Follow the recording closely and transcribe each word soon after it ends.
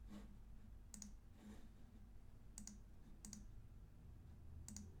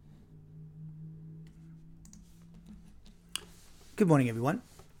Good morning, everyone.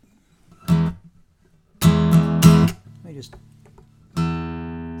 Let me just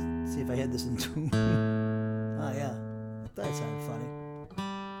see if I had this in tune. Oh, yeah. That sounded funny.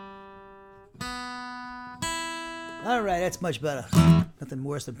 All right, that's much better. Nothing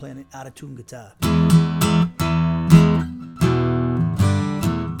worse than playing an out-of-tune guitar.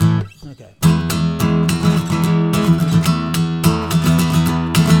 Okay.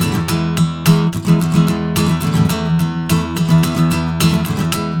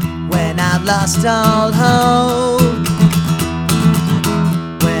 When I've lost all hope,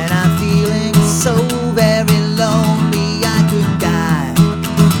 when I'm feeling so very lonely, I could die,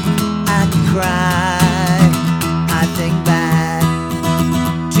 I could cry, I think back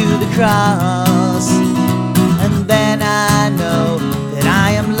to the cross, and then I know that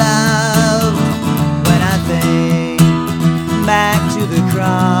I am loved. When I think back to the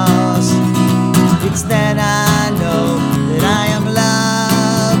cross, it's then I know that I am loved.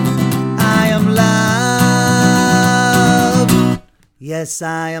 I am loved. Yes,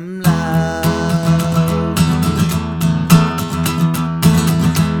 I am loved.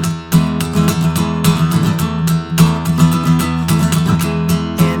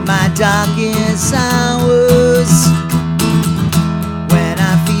 In my darkest hours, when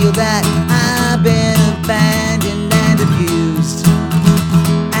I feel that I've been abandoned and abused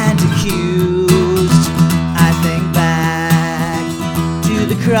and accused, I think back to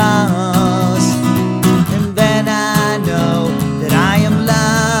the cross, and then I know that I am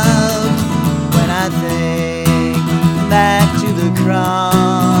loved. When I think back to the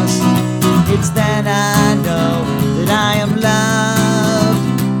cross, it's then I know that I am loved.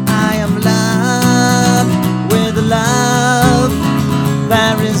 I am loved with a love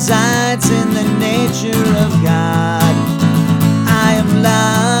that resides in the nature of God. I am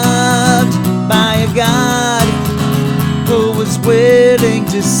loved by a God who was willing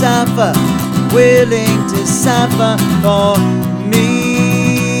to suffer for me.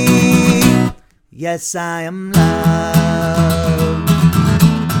 Yes, I am loved.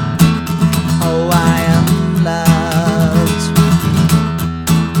 Oh, I am loved.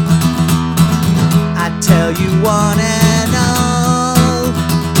 I tell you one and all,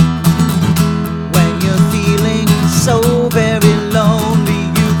 when you're feeling so very lonely,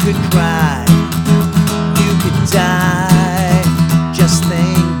 you could cry, you could die. Just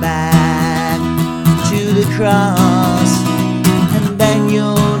think back to the cross, and then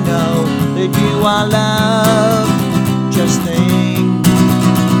you'll know that you are loved. Just think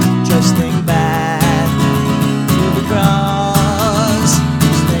back to the cross.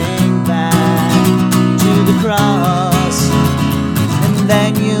 Just think back to the cross, and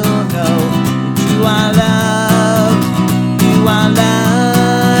then you'll know that you are loved. You are loved.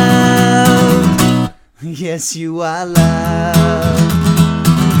 Yes, you are loved.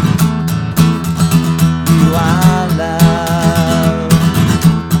 You are loved.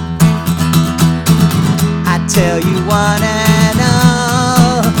 I tell you one and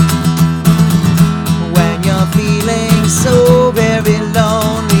all, when you're feeling so very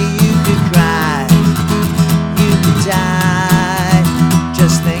lonely, you could cry, you could die.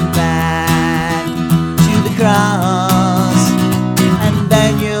 Just think back to the cross, and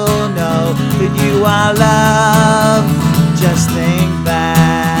then you'll know that you are loved. Just think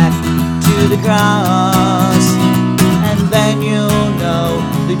back to the cross, and then you'll know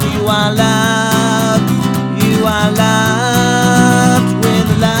that you are loved. You are loved with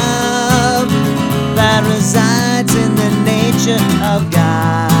love that resides in the nature of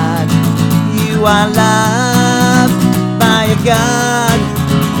God. You are loved by a God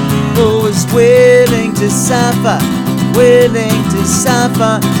who is willing to suffer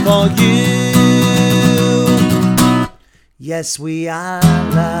for you. Yes, we are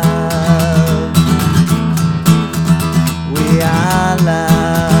loved. We are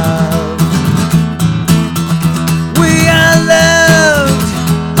loved. We are loved.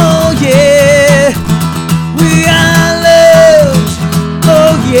 Oh yeah. We are loved.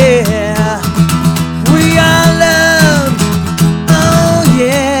 Oh yeah. We are loved. Oh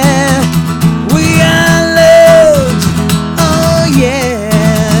yeah. We are loved. Oh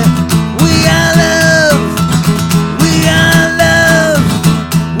yeah. We are loved. We are loved.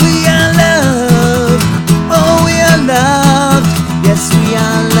 We are loved. Oh, we are loved. Yes, we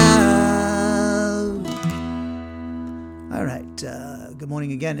are loved. All right. Good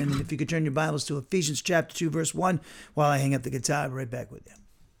morning again. And if you could turn your Bibles to Ephesians chapter 2, verse 1, while I hang up the guitar, I'll be right back with you.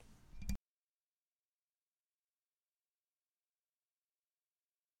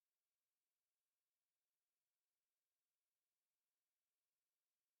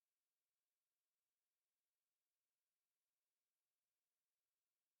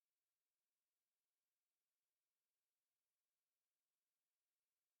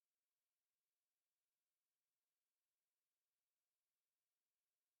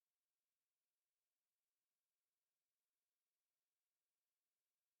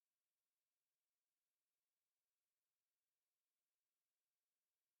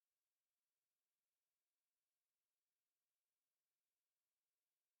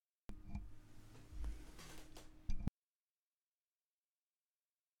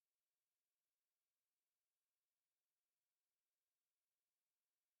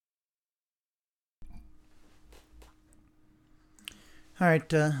 All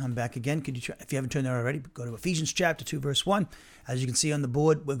right, I'm back again. Could you try, if you haven't turned there already, go to Ephesians chapter 2, verse 1. As you can see on the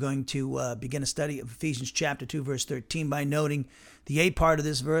board, we're going to begin a study of Ephesians chapter 2, verse 13 by noting the A part of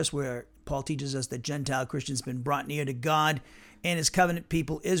this verse where Paul teaches us that Gentile Christians have been brought near to God and his covenant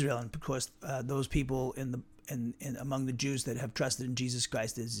people Israel, and of course those people among the Jews that have trusted in Jesus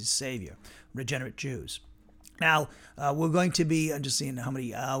Christ as his Savior, regenerate Jews. Now, we're going to be, I'm just seeing how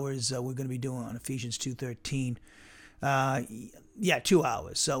many hours we're going to be doing on Ephesians 2:13. 2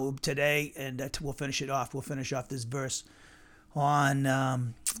 hours. So today, and we'll finish it off. We'll finish off this verse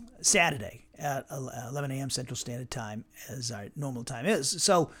on Saturday at 11 a.m. Central Standard Time, as our normal time is.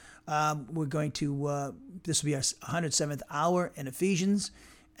 So we're going to, this will be our 107th hour in Ephesians.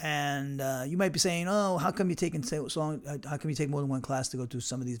 And you might be saying, oh, how come you're taking so long? How come you take more than one class to go through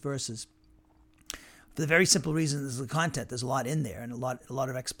some of these verses? For the very simple reason is the content. There's a lot in there and a lot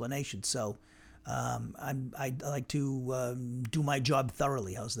of explanation. So I like to do my job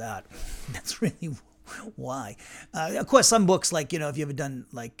thoroughly. How's that? That's really why. Of course, some books, like, if you ever done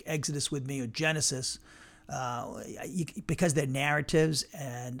like Exodus with me or Genesis, because they're narratives,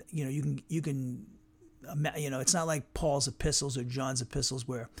 and you can it's not like Paul's epistles or John's epistles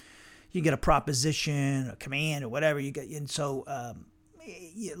where you get a proposition, a command, or whatever you get, and so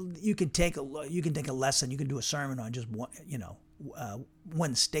you can take a lesson, you can do a sermon on just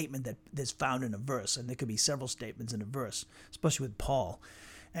one statement that's found in a verse, and there could be several statements in a verse, especially with Paul,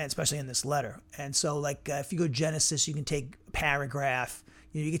 and especially in this letter. And so, like, if you go Genesis, you can take a paragraph.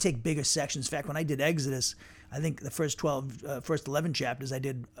 You can take bigger sections. In fact, when I did Exodus, I think the first 11 chapters, I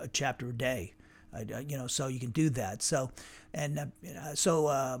did a chapter a day. So you can do that. So that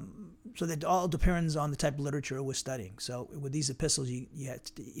all depends on the type of literature we're studying. So with these epistles, you have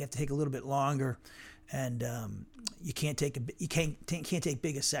to take a little bit longer, and you can't take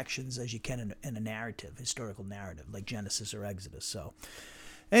bigger sections as you can in a narrative, historical narrative like Genesis or Exodus. So,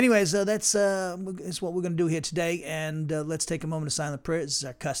 anyways, that's what we're going to do here today, and let's take a moment of silent prayer. This is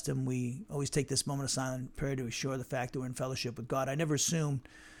our custom. We always take this moment of silent prayer to assure the fact that we're in fellowship with God. I never assume,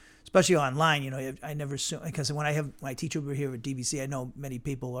 especially online, I never assume, because when I teach over here at DBC, I know many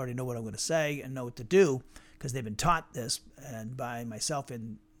people already know what I'm going to say and know what to do because they've been taught this, and by myself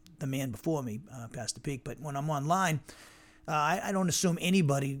and the man before me, Pastor Peak. But when I'm online, I don't assume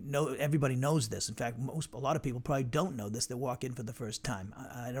everybody knows this. In fact, a lot of people probably don't know this. They walk in for the first time.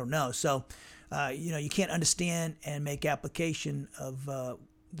 I don't know. So, you can't understand and make application of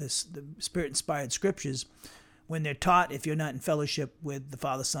the Spirit-inspired scriptures when they're taught if you're not in fellowship with the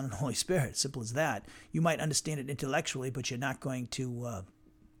Father, Son, and Holy Spirit. Simple as that. You might understand it intellectually, but you're not going to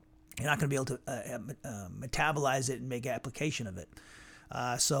be able to metabolize it and make application of it.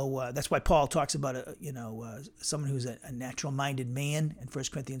 So that's why Paul talks about someone who's a natural-minded man in 1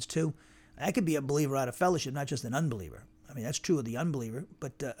 Corinthians 2. That could be a believer out of fellowship, not just an unbeliever. I mean, that's true of the unbeliever,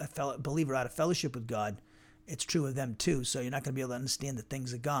 but a believer out of fellowship with God, it's true of them too. So you're not going to be able to understand the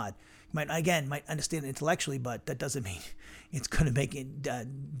things of God. You might understand it intellectually, but that doesn't mean it's going to make it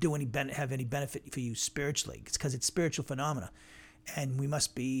have any benefit for you spiritually. It's because it's spiritual phenomena. And we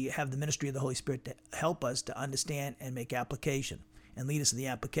must have the ministry of the Holy Spirit to help us to understand and make application and lead us in the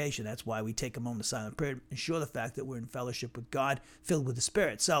application. That's why we take a moment of silent prayer to ensure the fact that we're in fellowship with God, filled with the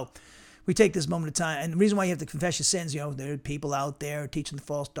Spirit. So we take this moment of time. And the reason why you have to confess your sins, there are people out there teaching the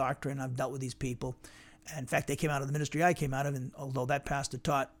false doctrine. I've dealt with these people. In fact, they came out of the ministry I came out of, and although that pastor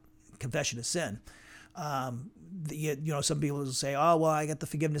taught confession of sin, some people will say, oh, well, I got the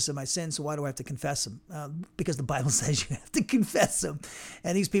forgiveness of my sins, so why do I have to confess them? Because the Bible says you have to confess them.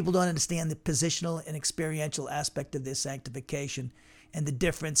 And these people don't understand the positional and experiential aspect of their sanctification and the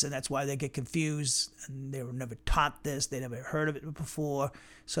difference, and that's why they get confused, and they were never taught this, they never heard of it before,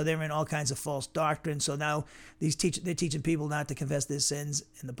 so they're in all kinds of false doctrine. So now they're teaching people not to confess their sins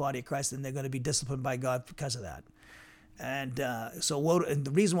in the body of Christ, and they're going to be disciplined by God because of that. And and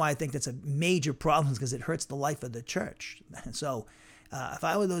the reason why I think that's a major problem is because it hurts the life of the church. And so if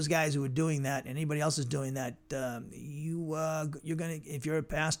I were those guys who were doing that, and anybody else is doing that, you're gonna, if you're a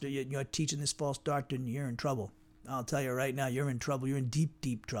pastor, you're teaching this false doctrine, you're in trouble. I'll tell you right now, you're in trouble. You're in deep,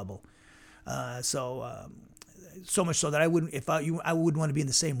 deep trouble. So much so that I wouldn't want to be in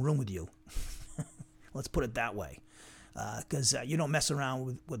the same room with you. Let's put it that way, because you don't mess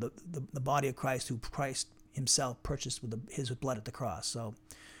around with the body of Christ, who Christ himself purchased with his blood at the cross. So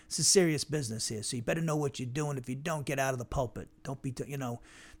it's a serious business here. So you better know what you're doing. If you don't, get out of the pulpit. Don't be,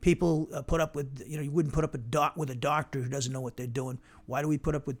 people put up with, you wouldn't put up with a doctor who doesn't know what they're doing. Why do we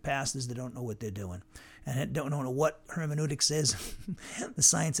put up with pastors that don't know what they're doing and don't know what hermeneutics is, the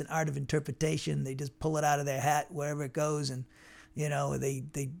science and art of interpretation? They just pull it out of their hat wherever it goes, and They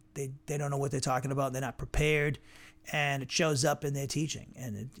don't know what they're talking about. They're not prepared, and it shows up in their teaching,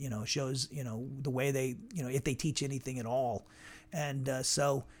 and it shows the way they if they teach anything at all, and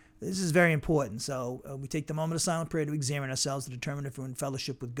so this is very important. So we take the moment of silent prayer to examine ourselves to determine if we're in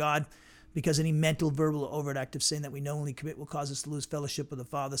fellowship with God, because any mental, verbal, or overt act of sin that we knowingly commit will cause us to lose fellowship with the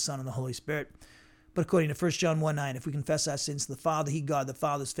Father, Son, and the Holy Spirit. But according to 1 John 1:9, if we confess our sins to the Father, He, God, the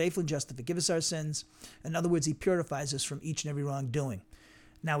Father, is faithful and just to forgive us our sins. In other words, He purifies us from each and every wrongdoing.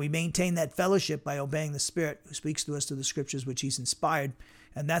 Now, we maintain that fellowship by obeying the Spirit who speaks to us through the Scriptures which He's inspired,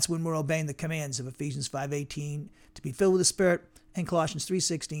 and that's when we're obeying the commands of Ephesians 5:18 to be filled with the Spirit, and Colossians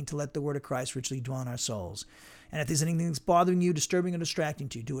 3:16 to let the word of Christ richly dwell in our souls. And if there's anything that's bothering you, disturbing, or distracting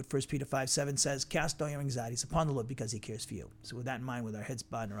to you, do what 1 Peter 5:7 says, cast all your anxieties upon the Lord because He cares for you. So with that in mind, with our heads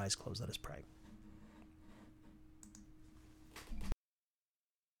bowed and our eyes closed, let us pray.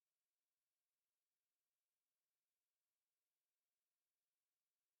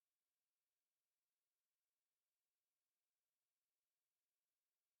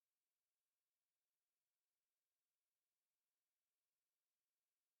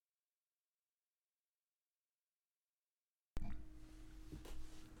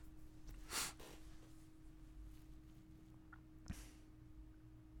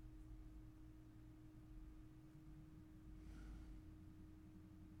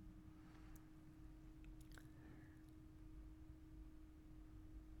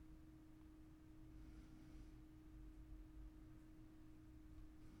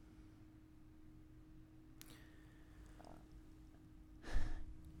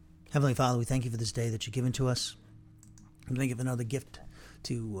 Heavenly Father, we thank You for this day that You've given to us. We thank You for another gift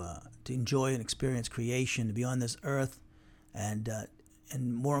to enjoy and experience creation, to be on this earth, and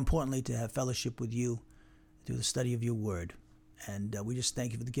more importantly, to have fellowship with You through the study of Your Word. And we just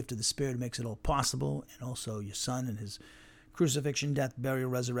thank You for the gift of the Spirit who makes it all possible, and also Your Son and His crucifixion, death, burial,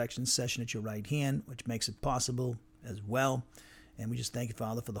 resurrection session at Your right hand, which makes it possible as well. And we just thank You,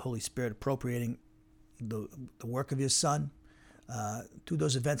 Father, for the Holy Spirit appropriating the work of Your Son, through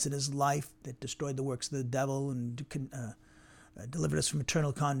those events in His life that destroyed the works of the devil and delivered us from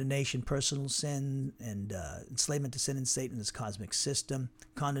eternal condemnation, personal sin, and enslavement to sin and Satan and his cosmic system,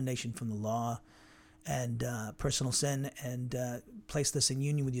 condemnation from the law, and personal sin, and placed us in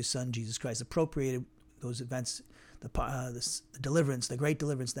union with Your Son, Jesus Christ, appropriated those events, the deliverance, the great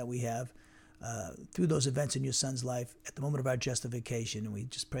deliverance that we have through those events in Your Son's life at the moment of our justification. And we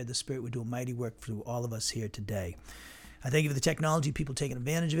just pray the Spirit would do a mighty work through all of us here today. I thank You for the technology, people taking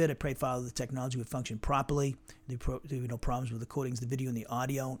advantage of it. I pray, Father, the technology would function properly. There be no problems with the recordings, the video, and the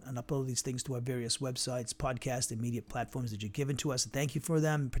audio, and upload these things to our various websites, podcast, and media platforms that You've given to us. And thank You for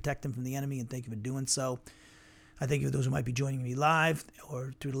them, and protect them from the enemy, and thank You for doing so. I thank You for those who might be joining me live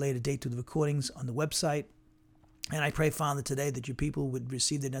or through the later date through the recordings on the website. And I pray, Father, today that Your people would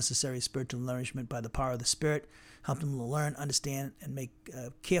receive the necessary spiritual nourishment by the power of the Spirit, help them to learn, understand, and make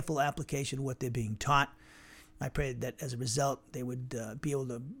careful application of what they're being taught. I pray that as a result, they would be able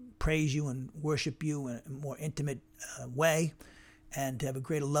to praise You and worship You in a more intimate way, and to have a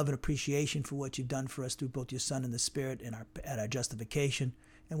greater love and appreciation for what You've done for us through both Your Son and the Spirit at our justification,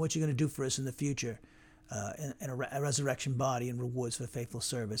 and what You're going to do for us in the future in a resurrection body and rewards for faithful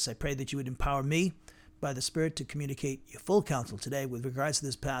service. I pray that You would empower me by the Spirit to communicate Your full counsel today with regards to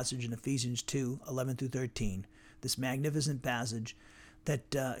this passage in Ephesians 2:11-13, this magnificent passage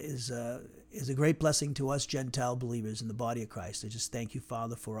that is a great blessing to us Gentile believers in the body of Christ. I just thank You,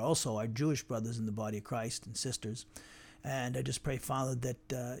 Father, for also our Jewish brothers in the body of Christ and sisters. And I just pray, Father, that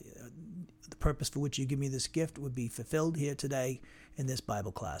the purpose for which You give me this gift would be fulfilled here today in this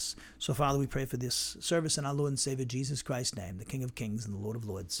Bible class. So, Father, we pray for this service in our Lord and Savior Jesus Christ's name, the King of Kings and the Lord of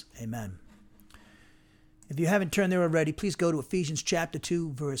Lords. Amen. If you haven't turned there already, please go to Ephesians chapter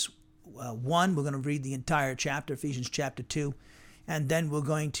 2, verse 1. We're going to read the entire chapter, Ephesians chapter 2. And then we're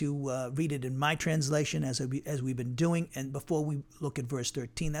going to read it in my translation as we've been doing. And before we look at verse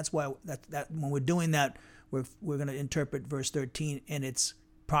 13, that's why that when we're doing that, we're going to interpret verse 13 in its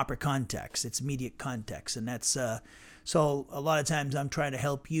proper context, its immediate context. And that's so a lot of times I'm trying to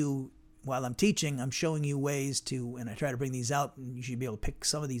help you while I'm teaching. I'm showing you ways to, and I try to bring these out, and you should be able to pick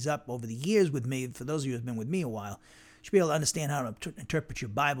some of these up over the years with me. For those of you who've been with me a while, you should be able to understand how to interpret your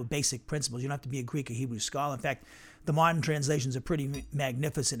Bible, basic principles. You don't have to be a Greek or Hebrew scholar. In fact, the modern translations are pretty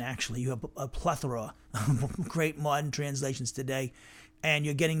magnificent, actually. You have a plethora of great modern translations today, and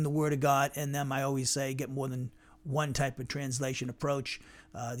you're getting the Word of God in them. I always say get more than one type of translation approach.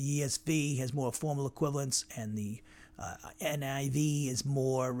 The ESV has more formal equivalents, and the NIV is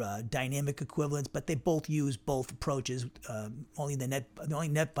more dynamic equivalence, but they both use both approaches. Only the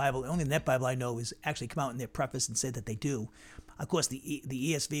Net Bible I know is actually come out in their preface and say that they do. Of course, the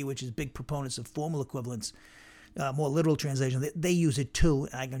ESV, which is big proponents of formal equivalence, more literal translation, they use it too.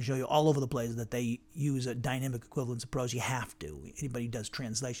 And I can show you all over the place that they use a dynamic equivalence approach. You have to. Anybody who does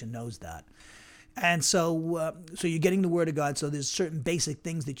translation knows that. And so you're getting the Word of God. So there's certain basic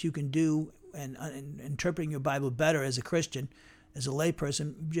things that you can do and interpreting your Bible better as a Christian, as a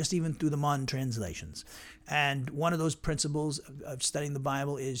layperson, just even through the modern translations. And one of those principles of studying the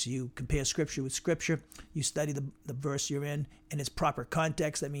Bible is you compare Scripture with Scripture. You study the verse you're in its proper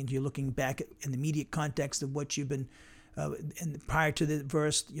context. That means you're looking back in the immediate context of what you've been, and prior to the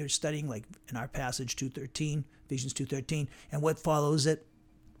verse you're studying, like in our passage 2:13, Ephesians 2:13, and what follows it.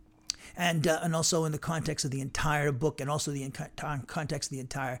 And also in the context of the entire book, and also the context of the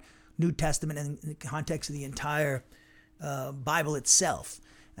entire New Testament, and in the context of the entire Bible itself.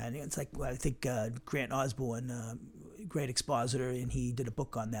 And it's like, I think Grant Osborne, great expositor, and he did a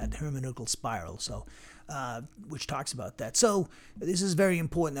book on that, Hermeneutical Spiral, so which talks about that. So this is very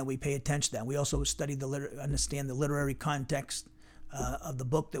important that we pay attention to that. We also study understand the literary context of the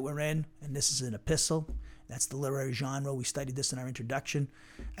book that we're in, and this is an epistle. That's the literary genre. We studied this in our introduction.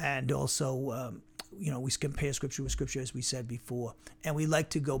 And also, we compare Scripture with Scripture, as we said before. And we like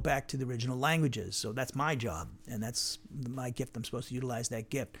to go back to the original languages. So that's my job, and that's my gift. I'm supposed to utilize that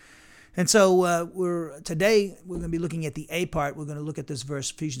gift. And so today we're going to be looking at the A part. We're going to look at this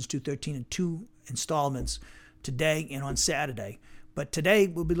verse, Ephesians 2:13, in two installments, today and on Saturday. But today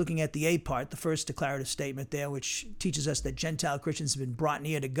we'll be looking at the A part, the first declarative statement there, which teaches us that Gentile Christians have been brought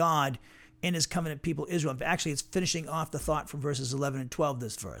near to God in his covenant people Israel. Actually, it's finishing off the thought from verses 11 and 12,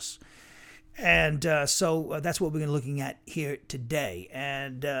 this verse. And so that's what we're going to be looking at here today.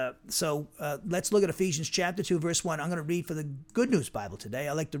 And so let's look at Ephesians chapter 2, verse 1. I'm going to read for the Good News Bible today.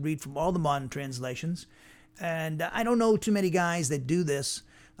 I like to read from all the modern translations. And I don't know too many guys that do this.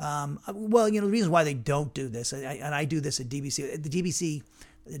 The reason why they don't do this, and I do this at DBC. The DBC,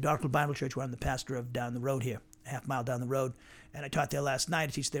 the Doctrinal Bible Church, where I'm the pastor of down the road here, a half mile down the road. And I taught there last night. I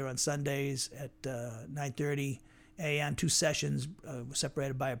teach there on Sundays at 9:30 a.m., 2 sessions,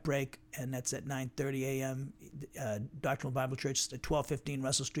 separated by a break, and that's at 9:30 a.m. Doctrinal Bible Church at 1215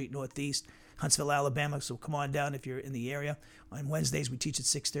 Russell Street Northeast, Huntsville, Alabama. So come on down if you're in the area. On Wednesdays, we teach at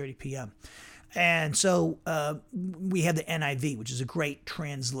 6:30 p.m. And so we have the NIV, which is a great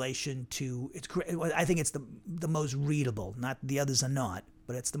translation to, it's great. I think it's the most readable. Not the others are not,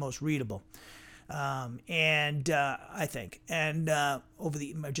 but it's the most readable. I think, over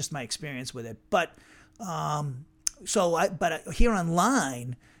just my experience with it, but here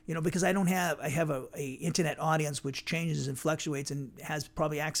online, because I have a internet audience which changes and fluctuates and has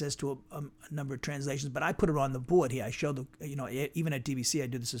probably access to a number of translations, but I put it on the board here. I show even at DBC I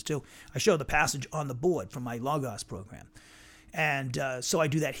do this too. I show the passage on the board from my Logos program. And so I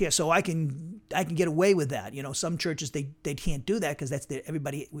do that here, so I can get away with that. Some churches they can't do that because that's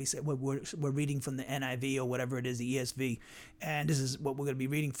everybody. We say we're reading from the NIV or whatever it is, the ESV, and this is what we're going to be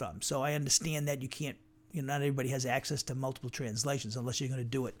reading from. So I understand that you can't. Not everybody has access to multiple translations unless you're going to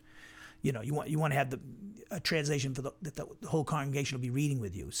do it. You want to have a translation for that the whole congregation will be reading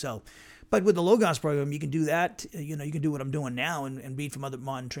with you. So, but with the Logos program, you can do that. You can do what I'm doing now and read from other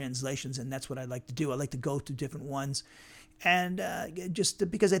modern translations, and that's what I like to do. I like to go to different ones. And just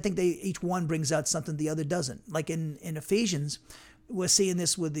because I think each one brings out something the other doesn't. Like in Ephesians, we're seeing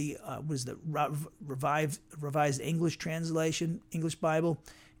this with the Revised English translation, English Bible,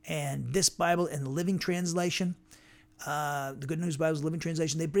 and this Bible and the Living Translation, the Good News Bible's Living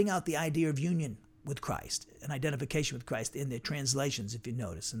Translation. They bring out the idea of union with Christ and identification with Christ in their translations, if you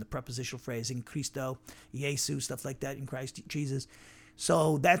notice, in the prepositional phrasing, Christo, Jesu, stuff like that, in Christ Jesus.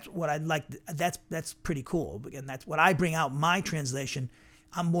 So that's what I like. That's pretty cool. And that's what I bring out my translation.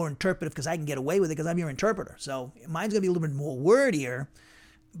 I'm more interpretive because I can get away with it because I'm your interpreter. So mine's going to be a little bit more wordier,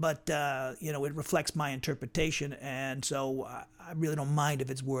 but it reflects my interpretation. And so I really don't mind if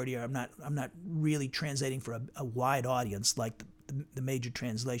it's wordier. I'm not really translating for a wide audience like the major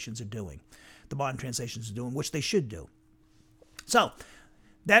translations are doing, the modern translations are doing, which they should do. So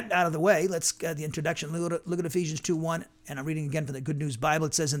that out of the way, let's get the introduction. Look at Ephesians 2:1, and I'm reading again from the Good News Bible.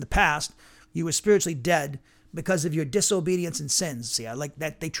 It says, in the past, you were spiritually dead because of your disobedience and sins. See, I like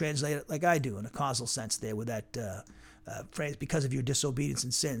that they translate it like I do in a causal sense there with that phrase, because of your disobedience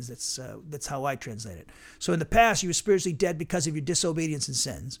and sins. That's how I translate it. So in the past, you were spiritually dead because of your disobedience and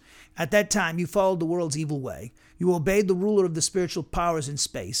sins. At that time, you followed the world's evil way. You obeyed the ruler of the spiritual powers in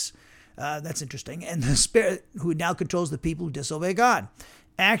space. That's interesting. And the spirit who now controls the people who disobey God.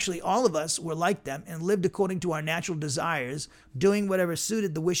 Actually, all of us were like them and lived according to our natural desires, doing whatever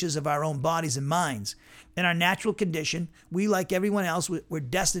suited the wishes of our own bodies and minds. In our natural condition, we, like everyone else, were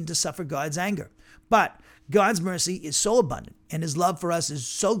destined to suffer God's anger. But God's mercy is so abundant and his love for us is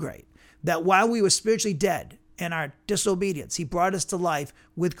so great that while we were spiritually dead in our disobedience, he brought us to life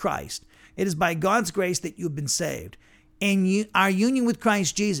with Christ. It is by God's grace that you have been saved. In our union with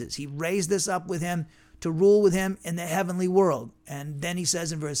Christ Jesus, he raised us up with him to rule with him in the heavenly world. And then he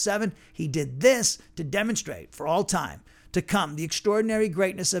says in verse 7, he did this to demonstrate for all time to come the extraordinary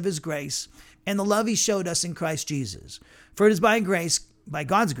greatness of his grace and the love he showed us in Christ Jesus. For it is by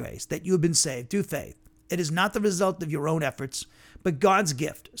God's grace, that you have been saved through faith. It is not the result of your own efforts, but God's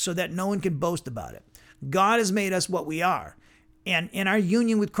gift, so that no one can boast about it. God has made us what we are, and in our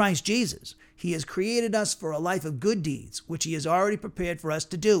union with Christ Jesus, he has created us for a life of good deeds, which he has already prepared for us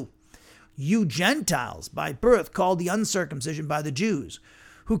to do. You Gentiles, by birth called the uncircumcision by the Jews,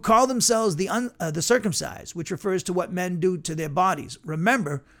 who call themselves the circumcised, which refers to what men do to their bodies.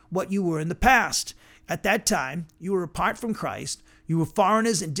 Remember what you were in the past. At that time, you were apart from Christ. You were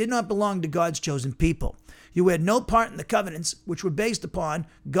foreigners and did not belong to God's chosen people. You had no part in the covenants, which were based upon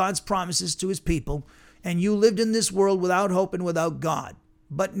God's promises to his people, and you lived in this world without hope and without God.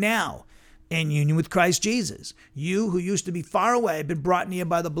 But now, in union with Christ Jesus, you who used to be far away have been brought near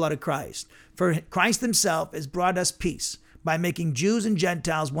by the blood of Christ. For Christ himself has brought us peace by making Jews and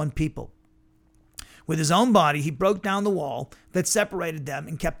Gentiles one people. With his own body, he broke down the wall that separated them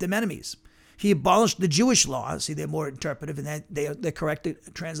and kept them enemies. He abolished the Jewish law. See, they're more interpretive and they're corrected,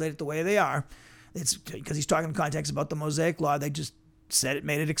 translated the way they are. It's because he's talking in context about the Mosaic law. They just said it,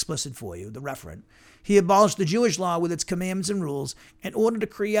 made it explicit for you, the referent. He abolished the Jewish law with its commandments and rules in order to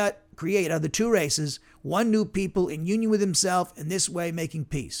create of the two races one new people in union with himself, in this way making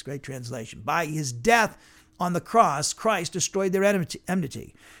peace. Great translation. By his death on the cross, Christ destroyed their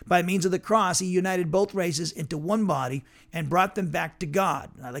enmity. By means of the cross, he united both races into one body and brought them back to God.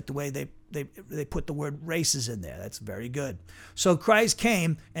 And I like the way they put the word races in there. That's very good. So Christ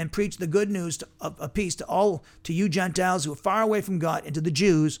came and preached the good news of peace to you Gentiles who are far away from God, and to the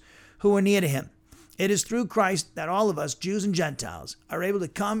Jews who are near to him. It is through Christ that all of us, Jews and Gentiles, are able to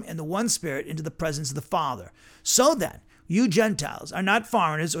come in the one Spirit into the presence of the Father. So then, you Gentiles are not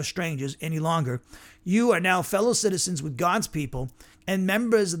foreigners or strangers any longer. You are now fellow citizens with God's people and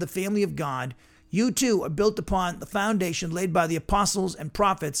members of the family of God. You too are built upon the foundation laid by the apostles and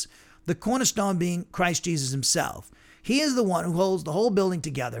prophets, the cornerstone being Christ Jesus himself. He is the one who holds the whole building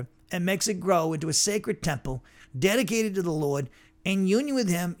together and makes it grow into a sacred temple dedicated to the Lord. In union with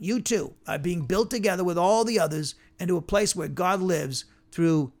him, you too are being built together with all the others into a place where God lives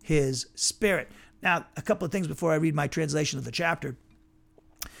through his Spirit. Now, a couple of things before I read my translation of the chapter.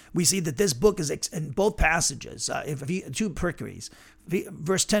 We see that this book is in both passages, two pericles,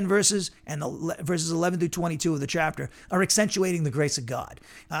 verse 10 verses and the verses 11 through 22 of the chapter are accentuating the grace of God.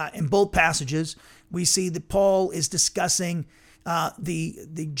 In both passages, we see that Paul is discussing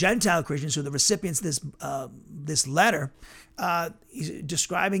the Gentile Christians, who are the recipients of this letter. He's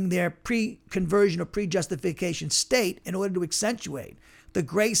describing their pre-conversion or pre-justification state in order to accentuate the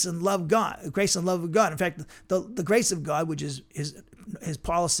grace and love of God. In fact, the grace of God, which is his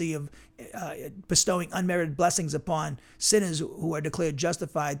policy of bestowing unmerited blessings upon sinners who are declared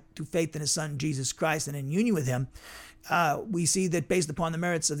justified through faith in his Son, Jesus Christ, and in union with him. We see that based upon the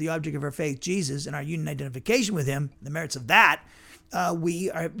merits of the object of our faith, Jesus, and our union identification with him, the merits of that, we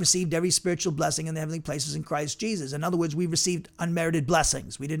received every spiritual blessing in the heavenly places in Christ Jesus. In other words, we received unmerited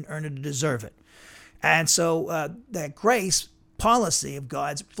blessings. We didn't earn it or deserve it. And so that grace policy of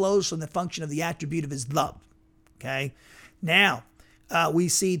God's flows from the function of the attribute of his love. Okay? Now, we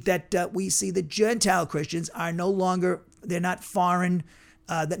see that the Gentile Christians are no longer, they're not foreign,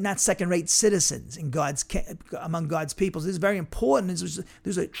 not second-rate citizens among God's people. This is very important.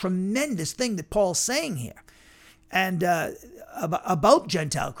 There's a tremendous thing that Paul's saying here, and about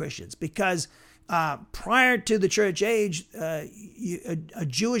Gentile Christians, because prior to the church age, a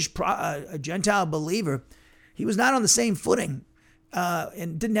Gentile believer, he was not on the same footing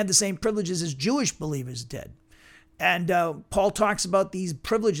and didn't have the same privileges as Jewish believers did. And Paul talks about these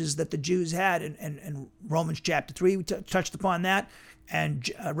privileges that the Jews had in Romans chapter 3. We touched upon that. And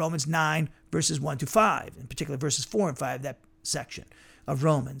Romans 9, verses 1 to 5, in particular verses 4 and 5, that section of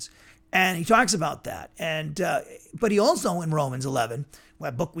Romans. And he talks about that. And but he also, in Romans 11,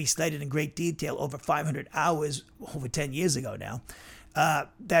 a book we studied in great detail over 500 hours, over 10 years ago now,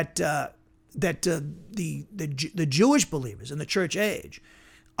 that the Jewish believers in the church age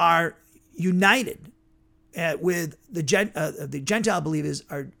are united with the Gentile believers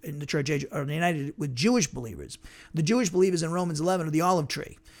are in the church age are united with Jewish believers. The Jewish believers in Romans 11 are the olive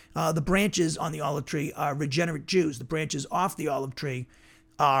tree. The branches on the olive tree are regenerate Jews. The branches off the olive tree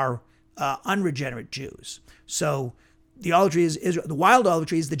are unregenerate Jews. So the olive tree is Israel. The wild olive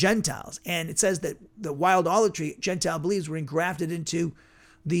tree is the Gentiles. And it says that the wild olive tree, Gentile believers were engrafted into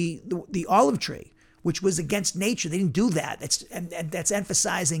the olive tree, which was against nature. They didn't do that. That's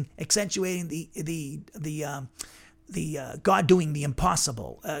emphasizing, accentuating the God doing the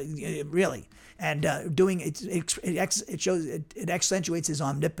impossible, really, and doing it. It shows it accentuates His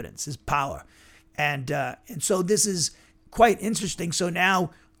omnipotence, His power, and so this is quite interesting. So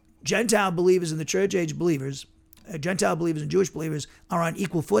now, Gentile believers and the church age believers, Gentile believers and Jewish believers are on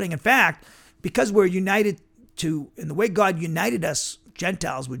equal footing. In fact, because we're united in the way God united us,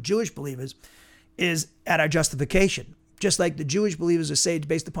 Gentiles, with Jewish believers, is at our justification. Just like the Jewish believers are saved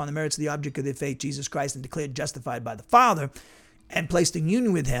based upon the merits of the object of their faith, Jesus Christ, and declared justified by the Father, and placed in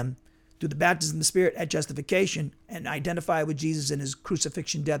union with Him through the baptism of the Spirit at justification, and identified with Jesus in His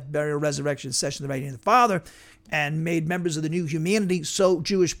crucifixion, death, burial, resurrection, session of the right hand of the Father, and made members of the new humanity, so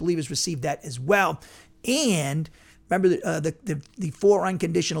Jewish believers received that as well. And remember the four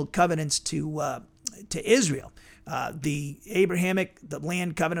unconditional covenants to Israel. The Abrahamic, the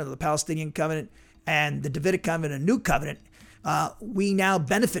land covenant, or the Palestinian covenant, and the Davidic covenant, a new covenant. We now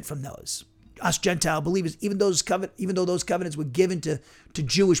benefit from those, us Gentile believers, even though those covenants were given to the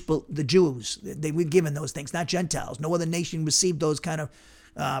Jews. They were given those things, not Gentiles. No other nation received those kind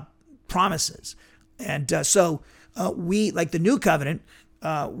of promises. And so we, like the new covenant,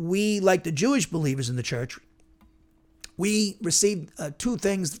 we, like the Jewish believers in the church, we received two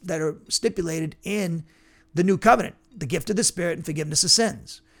things that are stipulated in the new covenant: the gift of the Spirit and forgiveness of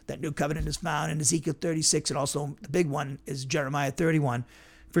sins. That new covenant is found in Ezekiel 36, and also the big one is Jeremiah 31,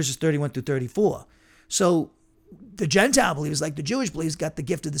 verses 31 through 34. So the Gentile believers, like the Jewish believers, got the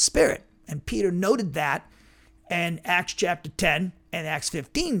gift of the Spirit. And Peter noted that in Acts chapter 10 and Acts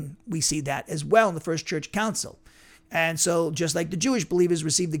 15. We see that as well in the first church council. And so just like the Jewish believers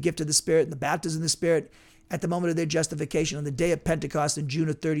received the gift of the Spirit and the baptism of the Spirit at the moment of their justification on the day of Pentecost in June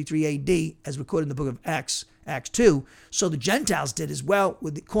of 33 AD, as recorded in the book of Acts 2, so the Gentiles did as well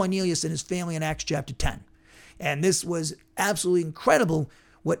with Cornelius and his family in Acts chapter 10. And this was absolutely incredible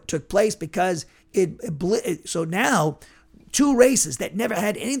what took place, because so now two races that never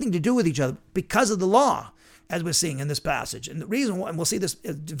had anything to do with each other because of the law, as we're seeing in this passage. And the reason why, and we'll see this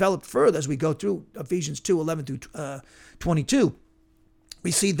develop further as we go through Ephesians 2:11 through 22,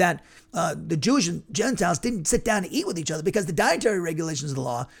 we see that the Jews and Gentiles didn't sit down to eat with each other because the dietary regulations of the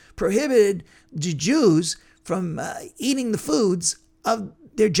law prohibited the Jews from eating the foods of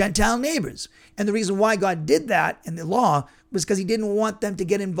their Gentile neighbors. And the reason why God did that in the law was because He didn't want them to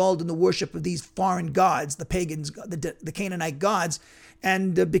get involved in the worship of these foreign gods, the pagans, the Canaanite gods,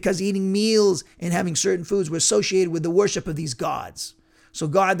 and because eating meals and having certain foods were associated with the worship of these gods. So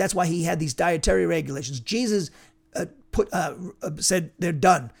God, that's why He had these dietary regulations. Jesus said they're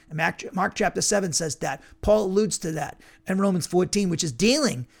done. And Mark chapter 7 says that. Paul alludes to that in Romans 14, which is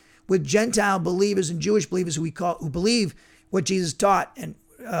dealing with Gentile believers and Jewish believers who believe what Jesus taught and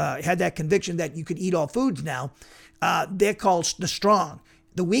had that conviction that you could eat all foods now. They're called the strong.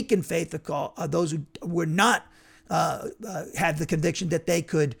 The weak in faith are those who were not had the conviction that they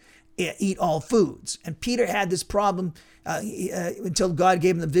could eat all foods. And Peter had this problem until God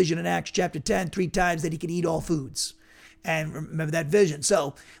gave him the vision in Acts chapter 10 3 times that he could eat all foods. And remember that vision.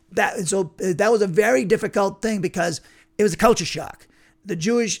 So that was a very difficult thing because it was a culture shock. The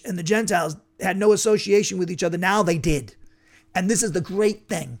Jewish and the Gentiles had no association with each other. Now they did. And this is the great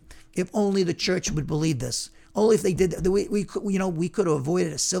thing. If only the church would believe this. Only if they did, we could have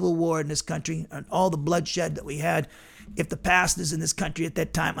avoided a civil war in this country and all the bloodshed that we had if the pastors in this country at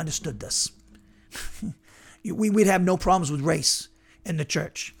that time understood this. We'd have no problems with race in the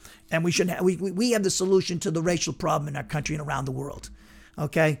church. And we shouldn't have, we have the solution to the racial problem in our country and around the world.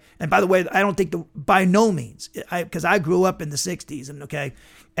 Okay. And by the way, I don't think by no means, because I grew up in the 60s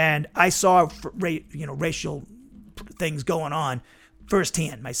and I saw racial things going on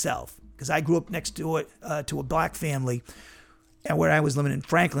firsthand myself, because I grew up next to a black family, and where I was living in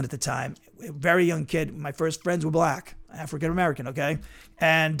Franklin at the time, a very young kid. My first friends were black, African American. Okay.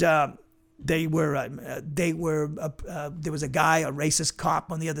 And, there was a guy, a racist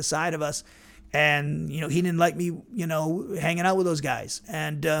cop on the other side of us. And, he didn't like me, hanging out with those guys.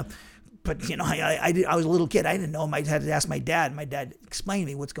 And, but I was a little kid. I didn't know him. I had to ask my dad. My dad explained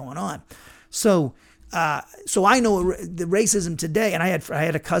to me what's going on. So So I know the racism today, and I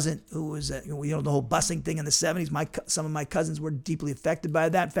had a cousin who was, the whole busing thing in the 70s. Some of my cousins were deeply affected by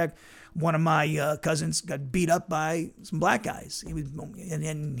that. In fact, one of my cousins got beat up by some black guys.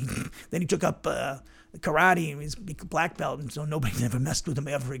 Then he took up karate and he's a black belt, and so nobody ever messed with him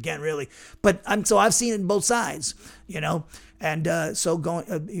ever again, really. But so I've seen it in both sides, and so going,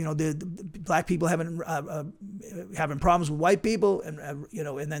 the black people having problems with white people, and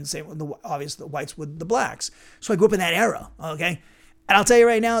and then same with the whites with the blacks. So I grew up in that era, okay, and I'll tell you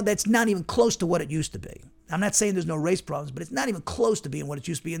right now, that's not even close to what it used to be. I'm not saying there's no race problems, but it's not even close to being what it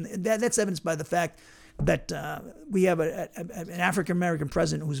used to be, and that's evidenced by the fact that we have an African-American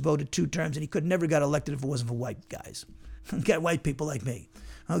president who's voted 2 terms, and he could never got elected if it wasn't for white guys, white people like me.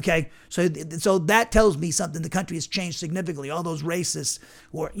 Okay, so that tells me something. The country has changed significantly. All those racists,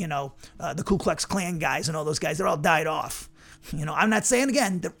 or the Ku Klux Klan guys and all those guys, they're all died off. I'm not saying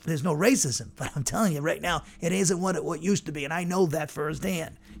again that there's no racism, but I'm telling you right now, it isn't what it used to be, and I know that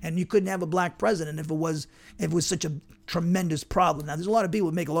firsthand. And you couldn't have a black president if it was such a tremendous problem. Now, there's a lot of people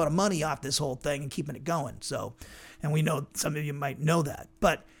who make a lot of money off this whole thing and keeping it going. So, and we know some of you might know that.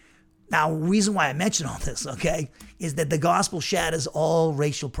 But now, the reason why I mention all this, okay, is that the gospel shatters all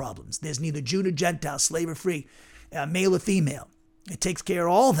racial problems. There's neither Jew nor Gentile, slave or free, male or female. It takes care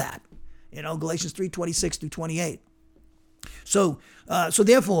of all that. Galatians 3:26 through 28. So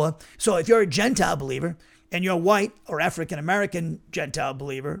therefore, if you're a Gentile believer and you're white or African-American Gentile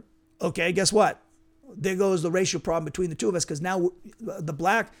believer, okay, guess what? There goes the racial problem between the two of us, because now the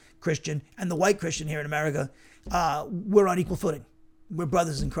black Christian and the white Christian here in America, we're on equal footing. We're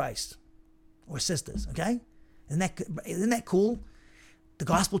brothers in Christ, or sisters, okay? Isn't that cool? The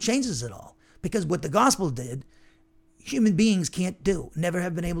gospel changes it all, because what the gospel did, human beings can't do, never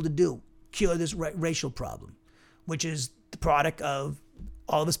have been able to do, cure this racial problem, which is the product of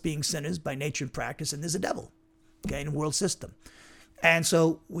all of us being sinners by nature and practice, and there's a devil, okay, in the world system. And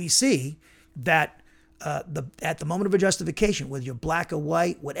so we see that at the moment of a justification, whether you're black or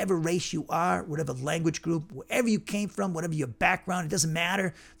white, whatever race you are, whatever language group, wherever you came from, whatever your background, it doesn't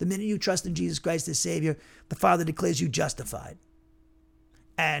matter. The minute you trust in Jesus Christ as Savior, the Father declares you justified.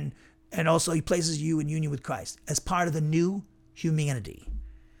 And also he places you in union with Christ as part of the new humanity,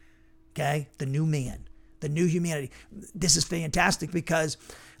 okay, the new man. The new humanity. This is fantastic, because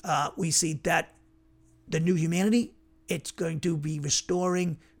we see that the new humanity, it's going to be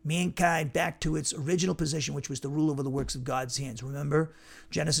restoring mankind back to its original position, which was to rule over the works of God's hands. Remember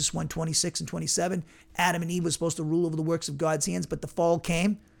Genesis 1:26 and 27? Adam and Eve were supposed to rule over the works of God's hands, but the fall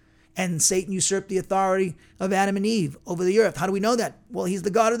came, and Satan usurped the authority of Adam and Eve over the earth. How do we know that? Well, he's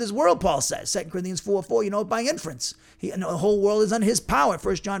the God of this world, Paul says. 2 Corinthians 4:4, you know it by inference. And the whole world is under his power.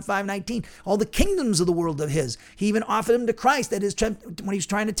 1 John 5:19, all the kingdoms of the world of his. He even offered them to Christ when he was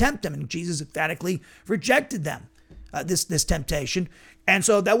trying to tempt him, and Jesus emphatically rejected them, this temptation. And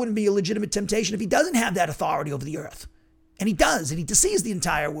so that wouldn't be a legitimate temptation if he doesn't have that authority over the earth. And he does, and he deceives the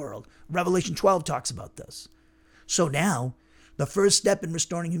entire world. Revelation 12 talks about this. So now, the first step in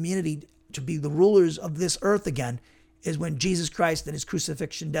restoring humanity to be the rulers of this earth again is when Jesus Christ and his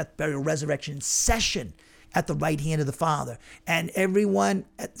crucifixion, death, burial, resurrection, session at the right hand of the Father. And everyone,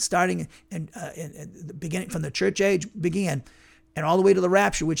 starting in the beginning, from the church age began, and all the way to the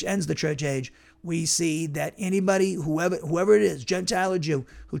rapture, which ends the church age, we see that anybody, whoever it is, Gentile or Jew,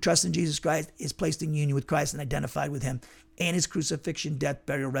 who trusts in Jesus Christ, is placed in union with Christ and identified with him and his crucifixion, death,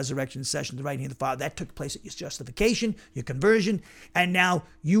 burial, resurrection, session to the right hand of the Father. That took place at your justification, your conversion, and now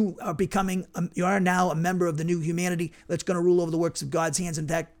you are now a member of the new humanity that's going to rule over the works of God's hands. In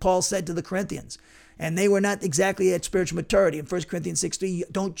fact, Paul said to the Corinthians, and they were not exactly at spiritual maturity. In 1 Corinthians 6:3,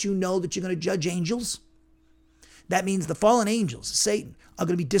 don't you know that you're going to judge angels? That means the fallen angels, Satan, are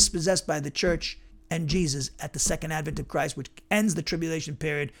going to be dispossessed by the church and Jesus at the second advent of Christ, which ends the tribulation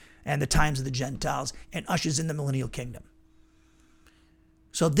period and the times of the Gentiles and ushers in the millennial kingdom.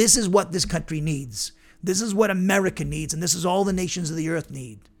 So this is what this country needs. This is what America needs, and this is all the nations of the earth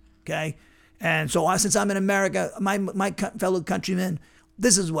need, okay? And so since I'm in America, my fellow countrymen,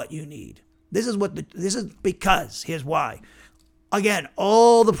 this is what you need. This is because, here's why. Again,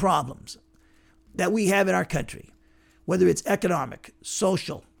 all the problems that we have in our country, whether it's economic,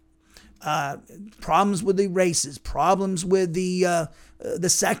 social, problems with the races, problems with the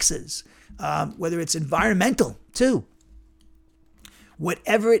sexes, whether it's environmental too.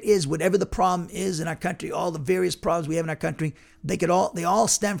 Whatever it is, whatever the problem is in our country, all the various problems we have in our country, they all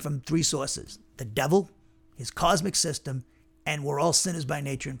stem from 3 sources: the devil, his cosmic system, and we're all sinners by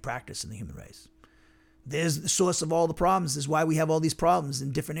nature and practice in the human race. There's the source of all the problems. This is why we have all these problems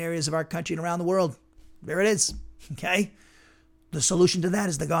in different areas of our country and around the world. There it is, okay? The solution to that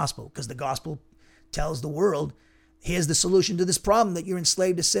is the gospel, because the gospel tells the world, here's the solution to this problem that you're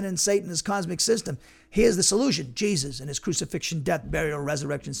enslaved to sin and Satan, this cosmic system. Here's the solution: Jesus and his crucifixion, death, burial,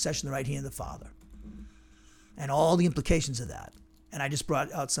 resurrection, session the right hand of the Father. And all the implications of that. And I just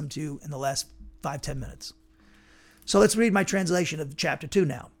brought out some to you in the last 5-10 minutes. So let's read my translation of chapter 2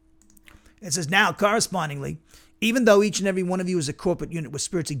 now. It says, now, correspondingly, even though each and every one of you is a corporate unit with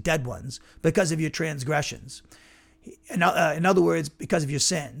spiritually dead ones because of your transgressions, in other words, because of your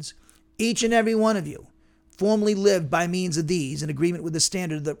sins, each and every one of you formerly lived by means of these in agreement with the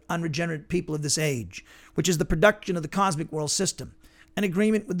standard of the unregenerate people of this age, which is the production of the cosmic world system, in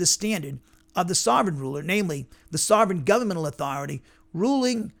agreement with the standard of the sovereign ruler, namely the sovereign governmental authority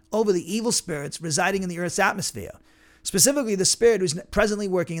ruling over the evil spirits residing in the earth's atmosphere, specifically the spirit who is presently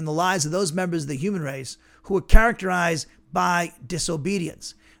working in the lives of those members of the human race who are characterized by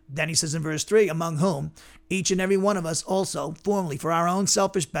disobedience. Then he says in verse 3, among whom each and every one of us also formerly for our own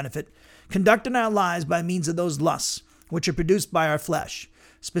selfish benefit conducted our lives by means of those lusts which are produced by our flesh,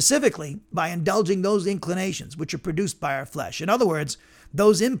 specifically by indulging those inclinations which are produced by our flesh. In other words,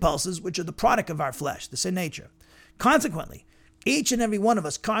 those impulses which are the product of our flesh, the sin nature. Consequently, each and every one of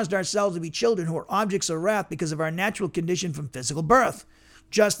us caused ourselves to be children who are objects of wrath because of our natural condition from physical birth,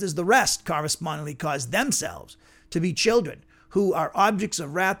 just as the rest correspondingly caused themselves to be children who are objects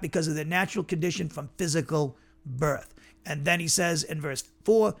of wrath because of their natural condition from physical birth. And then he says in verse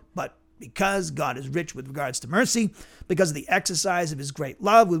 4, but because God is rich with regards to mercy, because of the exercise of his great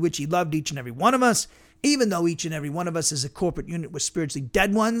love with which he loved each and every one of us, even though each and every one of us is a corporate unit with spiritually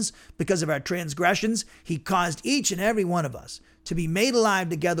dead ones because of our transgressions, he caused each and every one of us to be made alive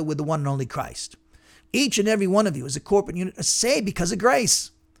together with the one and only Christ. Each and every one of you is a corporate unit saved because of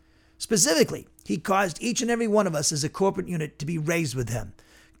grace. Specifically, he caused each and every one of us as a corporate unit to be raised with him.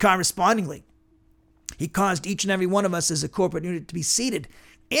 Correspondingly, he caused each and every one of us as a corporate unit to be seated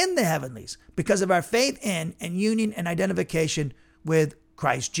in the heavenlies because of our faith in and union and identification with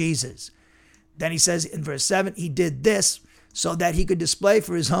Christ Jesus. Then he says in verse 7, he did this so that he could display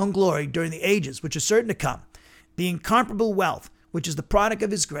for his own glory during the ages which are certain to come, the incomparable wealth which is the product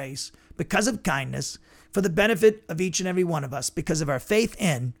of his grace because of kindness for the benefit of each and every one of us because of our faith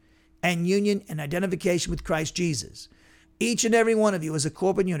in and union and identification with Christ Jesus. Each and every one of you as a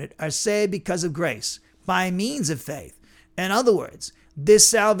corporate unit are saved because of grace by means of faith. In other words, this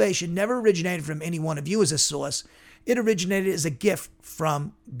salvation never originated from any one of you as a source. It originated as a gift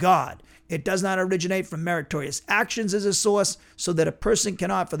from God. It does not originate from meritorious actions as a source so that a person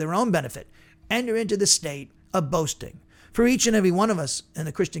cannot, for their own benefit, enter into the state of boasting. For each and every one of us in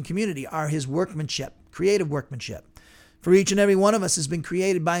the Christian community are his workmanship, creative workmanship. For each and every one of us has been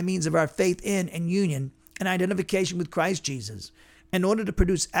created by means of our faith in and union and identification with Christ Jesus in order to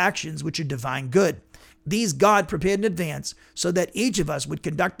produce actions which are divine good. These God prepared in advance so that each of us would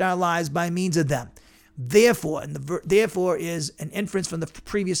conduct our lives by means of them. Therefore, and therefore is an inference from the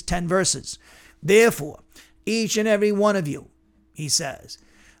previous 10 verses. Therefore, each and every one of you, he says,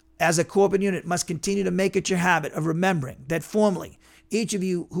 as a corporate unit must continue to make it your habit of remembering that formerly each of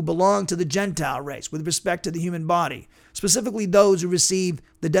you who belonged to the Gentile race with respect to the human body, specifically those who received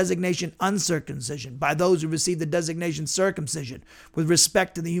the designation uncircumcision by those who received the designation circumcision with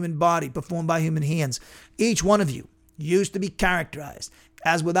respect to the human body performed by human hands, each one of you used to be characterized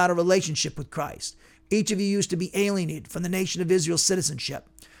as without a relationship with Christ. Each of you used to be alienated from the nation of Israel's citizenship.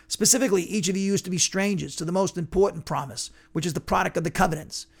 Specifically, each of you used to be strangers to the most important promise, which is the product of the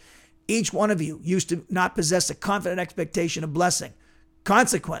covenants. Each one of you used to not possess a confident expectation of blessing.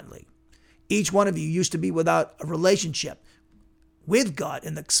 Consequently, each one of you used to be without a relationship with God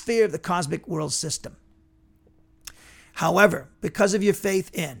in the sphere of the cosmic world system. However, because of your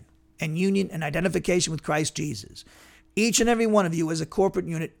faith in and union and identification with Christ Jesus, each and every one of you as a corporate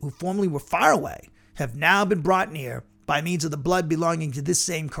unit who formerly were far away have now been brought near by means of the blood belonging to this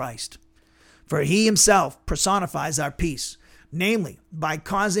same Christ. For he himself personifies our peace, namely by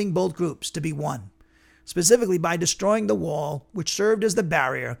causing both groups to be one, specifically by destroying the wall which served as the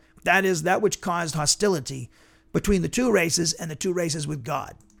barrier, that is, that which caused hostility between the two races and the two races with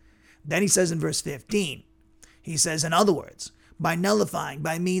God. Then he says in verse 15, he says, in other words, by nullifying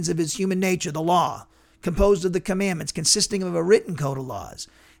by means of his human nature the law, composed of the commandments consisting of a written code of laws,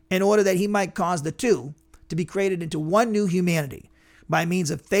 in order that he might cause the two to be created into one new humanity by means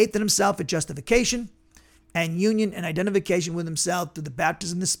of faith in himself at justification and union and identification with himself through the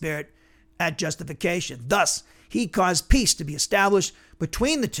baptism of the Spirit at justification. Thus, he caused peace to be established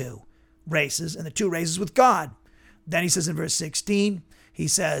between the two races and the two races with God. Then he says in verse 16, he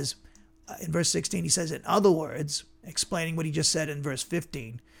says, in other words, explaining what he just said in verse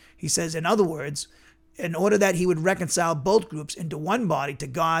 15, he says, in other words, in order that he would reconcile both groups into one body to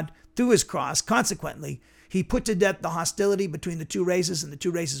God through his cross. Consequently, he put to death the hostility between the two races and the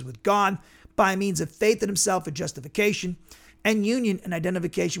two races with God by means of faith in himself for justification and union and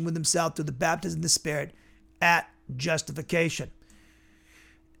identification with himself through the baptism of the Spirit at justification.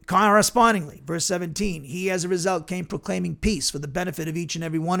 Correspondingly, verse 17, he as a result came proclaiming peace for the benefit of each and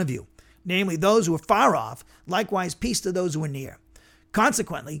every one of you, namely those who are far off, likewise peace to those who are near.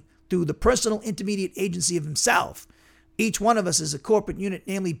 Consequently, through the personal intermediate agency of himself, each one of us is a corporate unit,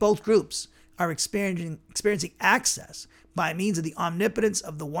 namely both groups are experiencing access by means of the omnipotence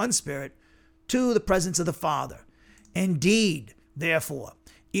of the one Spirit to the presence of the Father. Indeed, therefore,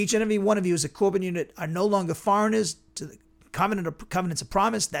 each and every one of you as a corporate unit are no longer foreigners to the covenants of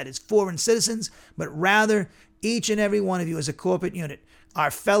promise, that is, foreign citizens, but rather each and every one of you as a corporate unit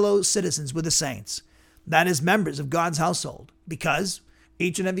are fellow citizens with the saints, that is, members of God's household, because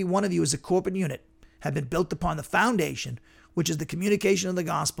each and every one of you as a corporate unit have been built upon the foundation, which is the communication of the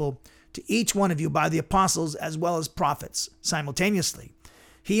gospel to each one of you by the apostles as well as prophets simultaneously.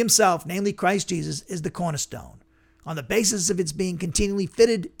 He himself, namely Christ Jesus, is the cornerstone, on the basis of its being continually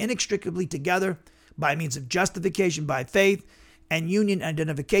fitted inextricably together by means of justification by faith and union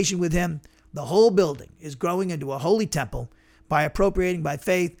identification with him. The whole building is growing into a holy temple by appropriating by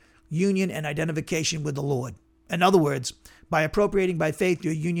faith, union, and identification with the Lord. In other words, by appropriating by faith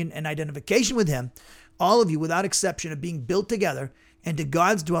your union and identification with him, all of you without exception are being built together into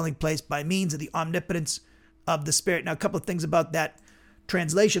God's dwelling place by means of the omnipotence of the Spirit. Now, a couple of things about that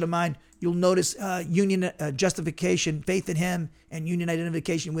translation of mine. You'll notice union, justification, faith in him, and union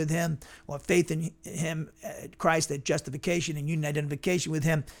identification with him, or faith in him, Christ, at justification, and union identification with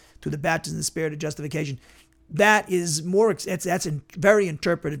him through the baptism of the Spirit of justification. That is more, that's a very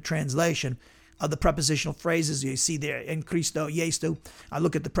interpreted translation of the prepositional phrases you see there, in Christo, Jesu. I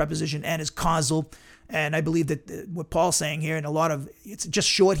look at the preposition and as causal, and I believe that what Paul's saying here, and a lot of, it's just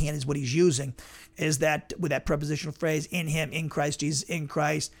shorthand is what he's using, is that with that prepositional phrase, in him, in Christ Jesus, in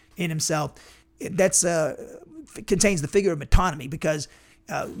Christ, in himself, that's contains the figure of metonymy, because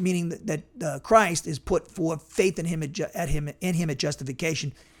meaning that Christ is put forth faith in him at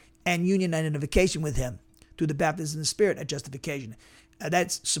justification, and union identification with him through the baptism of the Spirit at justification.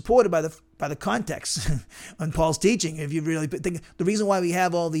 That's supported by the context on Paul's teaching. If you really think, the reason why we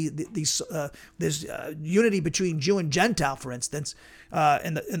have all these there's unity between Jew and Gentile, for instance,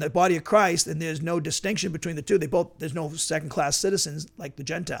 in the body of Christ, and there's no distinction between the two. There's no second-class citizens like the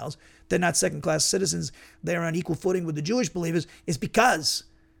Gentiles. They're not second-class citizens. They're on equal footing with the Jewish believers. It's because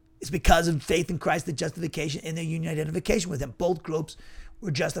of faith in Christ, the justification, and their union identification with him. Both groups were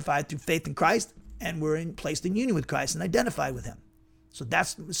justified through faith in Christ and were placed in union with Christ and identified with him. So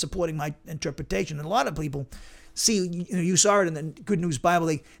that's supporting my interpretation. And a lot of people see, you saw it in the Good News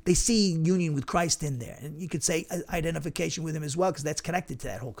Bible, they see union with Christ in there. And you could say identification with him as well, because that's connected to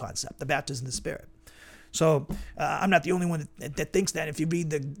that whole concept, the baptism of the Spirit. So I'm not the only one that thinks that. If you read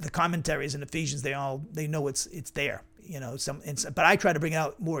the commentaries in Ephesians, they know it's there. But I try to bring it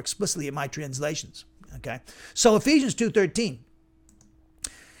out more explicitly in my translations. Okay, so Ephesians 2.13.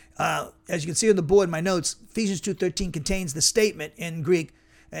 As you can see on the board, my notes, Ephesians 2.13 contains the statement in Greek,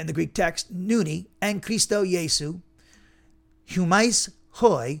 and the Greek text, Nuni en Christo Jesu, humais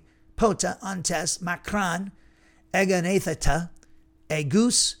hoi, pota antes makran, eganetheta,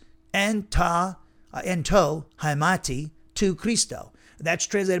 egus, en to haimati, to Christo. That's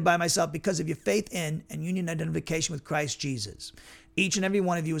translated by myself, because of your faith in and union identification with Christ Jesus. Each and every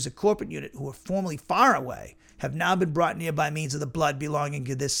one of you as a corporate unit who were formerly far away have now been brought near by means of the blood belonging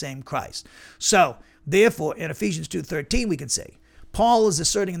to this same Christ. So, therefore, in Ephesians 2.13, we can say, Paul is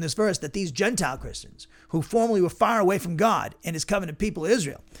asserting in this verse that these Gentile Christians, who formerly were far away from God and his covenant people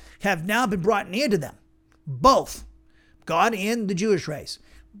Israel, have now been brought near to them, both God and the Jewish race,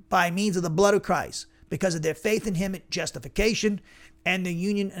 by means of the blood of Christ, because of their faith in him at justification and their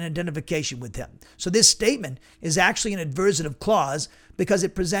union and identification with him. So this statement is actually an adversative clause, because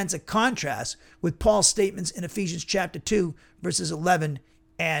it presents a contrast with Paul's statements in Ephesians chapter 2, verses 11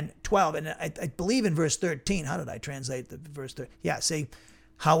 and 12. And I believe in verse 13, how did I translate the verse 13? Yeah, see,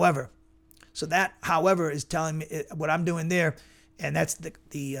 however. So that however is telling me what I'm doing there, and that's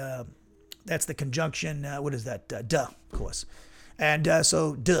the conjunction, what is that? Duh, of course. And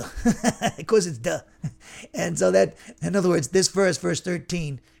so, duh. Of course it's duh. And so that, in other words, this verse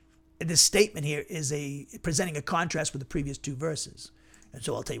 13, this statement here is presenting a contrast with the previous two verses. And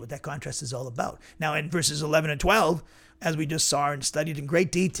so I'll tell you what that contrast is all about. Now, in verses 11 and 12, as we just saw and studied in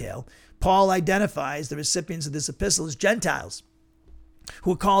great detail, Paul identifies the recipients of this epistle as Gentiles,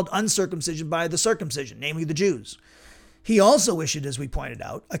 who are called uncircumcision by the circumcision, namely the Jews. He also issued, as we pointed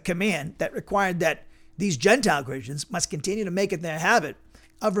out, a command that required that these Gentile Christians must continue to make it their habit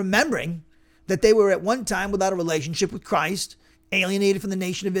of remembering that they were at one time without a relationship with Christ, alienated from the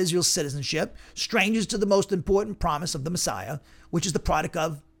nation of Israel's citizenship, strangers to the most important promise of the Messiah, which is the product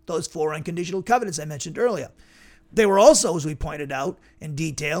of those 4 unconditional covenants I mentioned earlier. They were also, as we pointed out in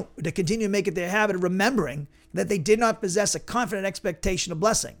detail, to continue to make it their habit of remembering that they did not possess a confident expectation of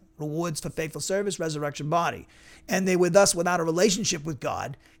blessing, rewards for faithful service, resurrection body, and they were thus without a relationship with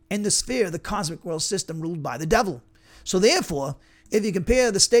God in the sphere of the cosmic world system ruled by the devil. So therefore, if you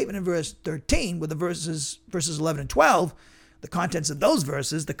compare the statement in verse 13 with the verses 11 and 12, the contents of those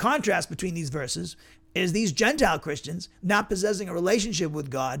verses, the contrast between these verses is these Gentile Christians not possessing a relationship with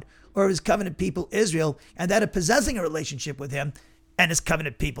God or his covenant people Israel, and that of possessing a relationship with him and his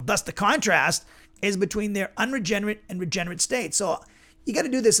covenant people. Thus the contrast is between their unregenerate and regenerate state. So you got to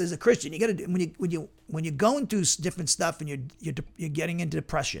do this as a Christian. You got to do when you're going through different stuff and you're getting into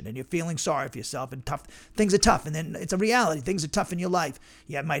depression and you're feeling sorry for yourself and tough things are tough, and then it's a reality. Things are tough in your life.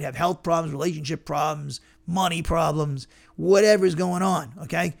 You might have health problems, relationship problems, money problems, whatever is going on.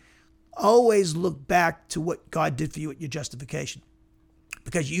 Okay, always look back to what God did for you at your justification,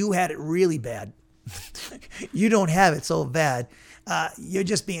 because you had it really bad. You don't have it so bad. You're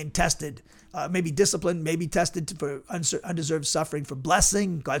just being tested. Maybe disciplined, maybe tested for undeserved suffering for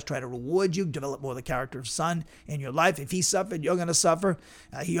blessing. God's trying to reward you, develop more of the character of Son in your life. If he suffered, you're going to suffer.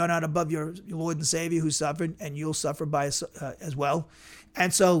 You're not above your Lord and Savior who suffered, and you'll suffer by as well.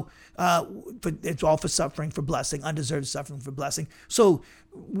 And so it's all for suffering for blessing, undeserved suffering for blessing. So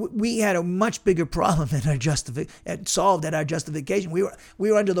we had a much bigger problem in our solved at our justification. We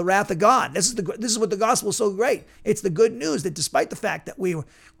were under the wrath of God. This is what the gospel is so great. It's the good news that despite the fact that we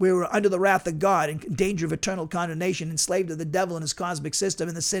were under the wrath of God, in danger of eternal condemnation, enslaved to the devil and his cosmic system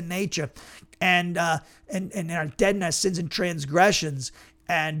and the sin nature, and are dead in our sins and transgressions,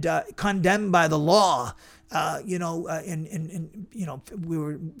 and condemned by the law. We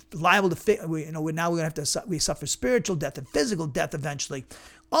were liable to, now we're going to have to, we suffer spiritual death and physical death eventually.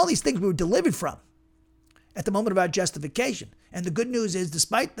 All these things we were delivered from at the moment of our justification. And the good news is,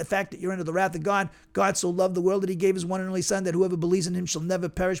 despite the fact that you're under the wrath of God, God so loved the world that he gave his one and only Son, that whoever believes in him shall never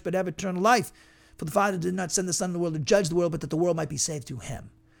perish but have eternal life. For the Father did not send the Son in the world to judge the world, but that the world might be saved through him.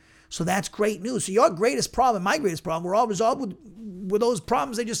 So that's great news. So your greatest problem, my greatest problem, we're all resolved with those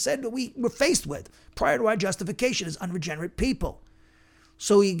problems I just said that we were faced with prior to our justification as unregenerate people.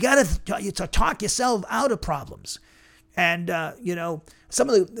 So you got to talk yourself out of problems. And, some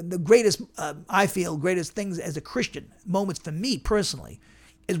of the greatest, I feel, greatest things as a Christian, moments for me personally,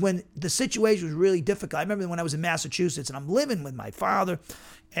 is when the situation was really difficult. I remember when I was in Massachusetts and I'm living with my father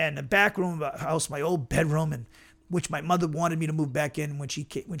in the back room of a house, my old bedroom, and which my mother wanted me to move back in when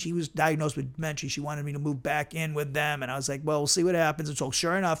she was diagnosed with dementia. She wanted me to move back in with them, and I was like, well, we'll see what happens. And so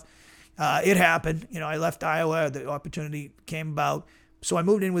sure enough, it happened. I left Iowa. The opportunity came about. So I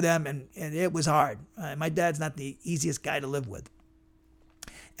moved in with them, and it was hard. My dad's not the easiest guy to live with.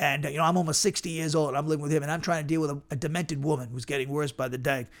 And, I'm almost 60 years old. I'm living with him, and I'm trying to deal with a demented woman who's getting worse by the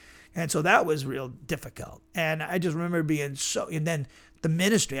day. And so that was real difficult. And I just remember being and then the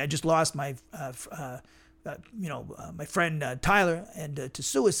ministry, I just lost my my friend Tyler to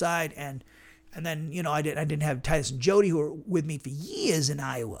suicide, and then I didn't have Titus and Jody, who were with me for years in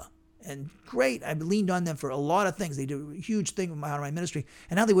Iowa, and great. I leaned on them for a lot of things. They did a huge thing with my ministry,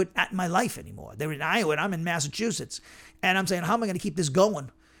 and now they weren't at my life anymore. They were in Iowa, and I'm in Massachusetts, and I'm saying, how am I going to keep this going?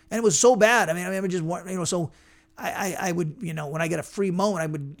 And it was so bad. I would just want, so I would, when I get a free moment, I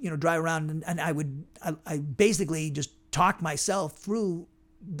would, drive around, and I basically just talk myself through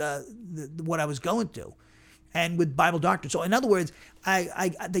the what I was going through. And with Bible doctrine. So in other words,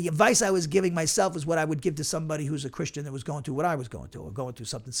 the advice I was giving myself is what I would give to somebody who's a Christian that was going through what I was going through, or going through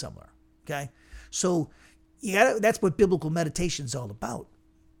something similar. Okay? So that's what biblical meditation is all about.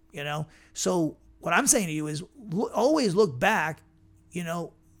 So what I'm saying to you is always look back,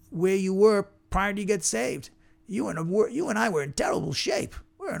 where you were prior to you get saved. You and I were in terrible shape.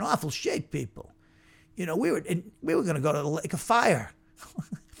 We were in awful shape, people. We were going to go to the lake of fire.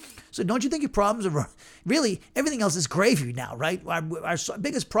 So don't you think your problems are really, everything else is gravy now, right? Our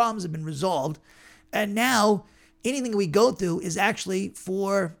biggest problems have been resolved. And now anything we go through is actually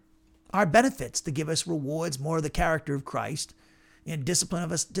for our benefits, to give us rewards, more of the character of Christ, and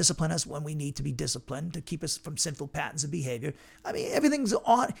discipline us when we need to be disciplined, to keep us from sinful patterns of behavior. Everything's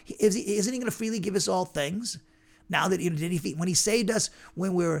on. Isn't he going to freely give us all things? Now that when he saved us,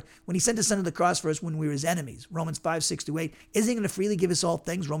 when he sent his Son to the cross for us when we were his enemies, Romans 5:6-8, isn't he going to freely give us all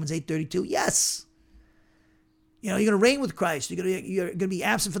things? Romans 8:32, yes. You're going to reign with Christ. You're going to be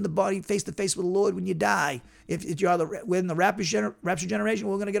absent from the body, face to face with the Lord when you die. If we're in the rapture generation,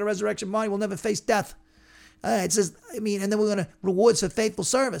 we're going to get a resurrection body. We'll never face death. It says, and then we're going to reward for faithful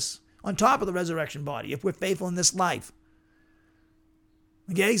service on top of the resurrection body if we're faithful in this life.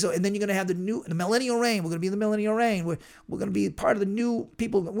 Okay, so and then you're going to have the millennial reign. We're going to be in the millennial reign. We're going to be part of the new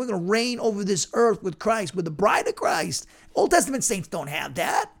people. We're going to reign over this earth with Christ, with the bride of Christ. Old Testament saints don't have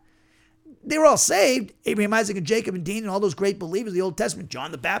that. They were all saved. Abraham, Isaac, and Jacob, and Dean, and all those great believers of the Old Testament,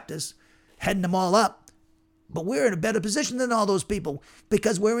 John the Baptist, heading them all up. But we're in a better position than all those people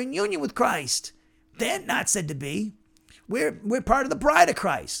because we're in union with Christ. They're not said to be. We're part of the bride of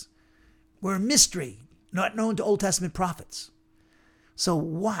Christ. We're a mystery, not known to Old Testament prophets. So,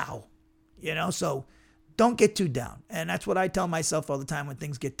 wow. So don't get too down. And that's what I tell myself all the time when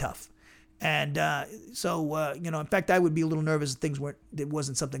things get tough. And in fact, I would be a little nervous if there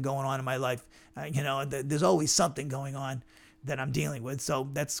wasn't something going on in my life. There's always something going on that I'm dealing with. So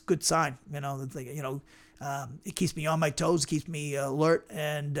that's a good sign. It keeps me on my toes, keeps me alert.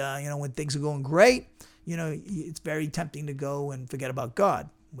 And, when things are going great, it's very tempting to go and forget about God,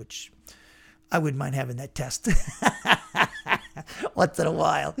 which I wouldn't mind having that test once in a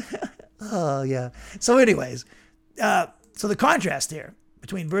while. Oh, yeah. So anyways, so the contrast here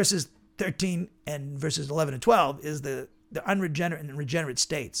between verses 13 and verses 11 and 12 is the unregenerate and regenerate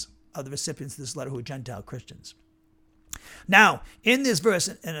states of the recipients of this letter who are Gentile Christians. Now, in this verse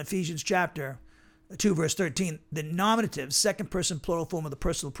in Ephesians chapter 2, verse 13, the nominative second person plural form of the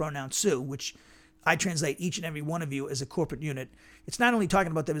personal pronoun su, which I translate each and every one of you as a corporate unit. It's not only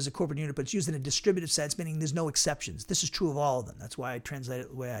talking about them as a corporate unit, but it's used in a distributive sense, meaning there's no exceptions. This is true of all of them. That's why I translate it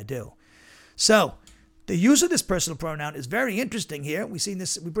the way I do. So, the use of this personal pronoun is very interesting here. We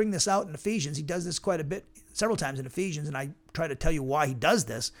bring this out in Ephesians. He does this quite a bit, several times in Ephesians, and I try to tell you why he does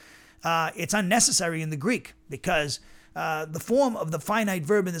this. It's unnecessary in the Greek because the form of the finite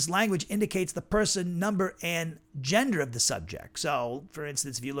verb in this language indicates the person, number, and gender of the subject. So, for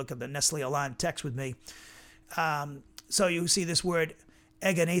instance, if you look at the Nestle Aland text with me, so you see this word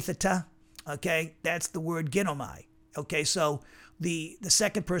egeneitheta, okay? That's the word ginomai, okay? So the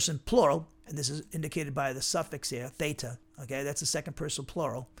second person plural, and this is indicated by the suffix here, theta, okay? That's the second person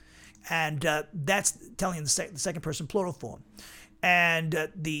plural. And that's telling you the second person plural form. And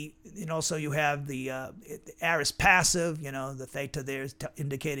also you have the aorist passive, the theta there is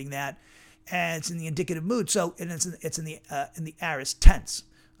indicating that, and it's in the indicative mood. So and it's in the aorist tense,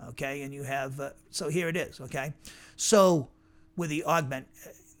 okay. And you have so here it is, okay. So with the augment,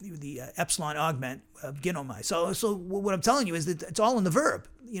 the epsilon augment of ginomai. So what I'm telling you is that it's all in the verb.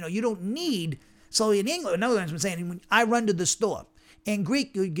 You don't need. So in English, in other words, I'm saying when I run to the store. In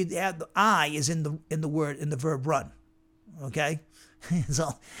Greek, you have the I is in the word in the verb run, okay.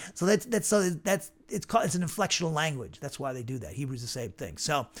 So it's an inflectional language. That's why they do that. Hebrew's the same thing.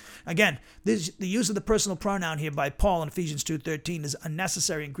 So again, the use of the personal pronoun here by Paul in Ephesians 2.13 is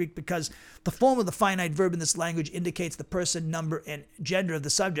unnecessary in Greek because the form of the finite verb in this language indicates the person, number, and gender of the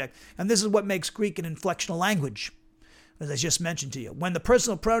subject. And this is what makes Greek an inflectional language, as I just mentioned to you. When the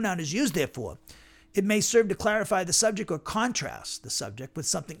personal pronoun is used, therefore, it may serve to clarify the subject or contrast the subject with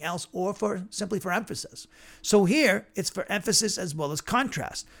something else or simply for emphasis. So here, it's for emphasis as well as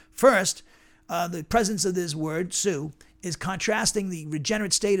contrast. First, the presence of this word, su, is contrasting the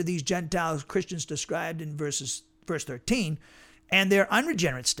regenerate state of these Gentile Christians described in verse 13 and their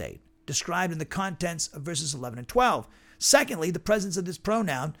unregenerate state described in the contents of verses 11 and 12. Secondly, the presence of this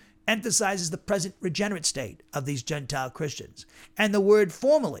pronoun emphasizes the present regenerate state of these Gentile Christians. And the word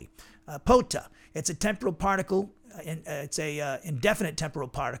formally, pota, it's a temporal particle. It's a indefinite temporal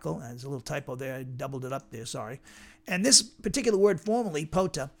particle. There's a little typo there. I doubled it up there. Sorry. And this particular word, formally,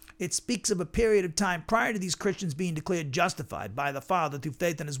 pota, it speaks of a period of time prior to these Christians being declared justified by the Father through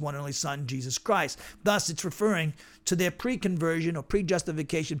faith in His one and only Son, Jesus Christ. Thus, it's referring to their pre-conversion or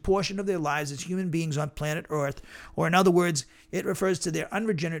pre-justification portion of their lives as human beings on planet Earth, or in other words, it refers to their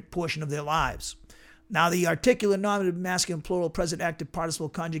unregenerate portion of their lives. Now, the articular, nominative, masculine, plural, present, active, participle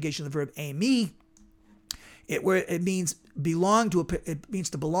conjugation of the verb ami, it means to belong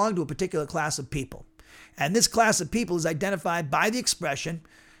to a particular class of people. And this class of people is identified by the expression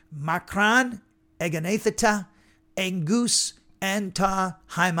makran egeneitheta engus enta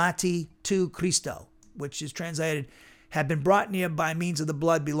haimati tu Christo, which is translated, have been brought near by means of the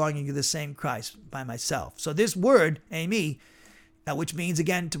blood belonging to the same Christ by myself. So this word, ami, which means,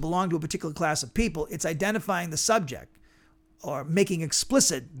 again, to belong to a particular class of people, it's identifying the subject or making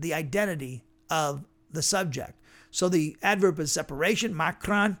explicit the identity of the subject. So the adverb of separation,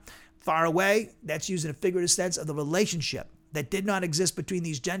 makran, far away, that's used in a figurative sense of the relationship that did not exist between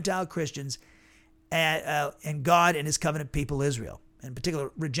these Gentile Christians and God and His covenant people Israel, in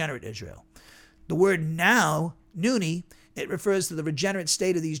particular regenerate Israel. The word now, nuni, It refers to the regenerate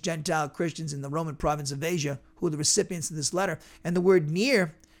state of these Gentile Christians in the Roman province of Asia, who are the recipients of this letter. And the word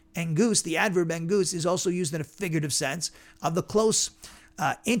near, engus, the adverb engus, is also used in a figurative sense of the close,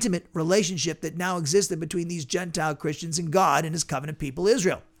 intimate relationship that now existed between these Gentile Christians and God and his covenant people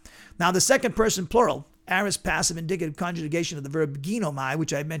Israel. Now, the second person plural, aorist passive indicative conjugation of the verb ginomai,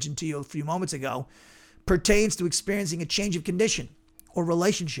 which I mentioned to you a few moments ago, pertains to experiencing a change of condition or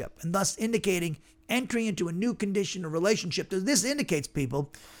relationship, and thus indicating entering into a new condition or relationship. This indicates,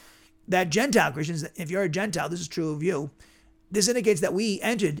 people, that Gentile Christians, if you're a Gentile, this is true of you, this indicates that we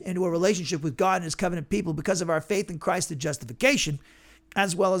entered into a relationship with God and his covenant people because of our faith in Christ to justification,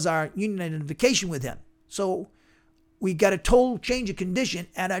 as well as our union identification with him. So we got a total change of condition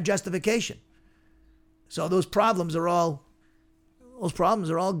at our justification. So those problems are all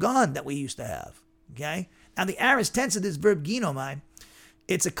gone that we used to have. Okay? Now the aorist tense of this verb ginomai,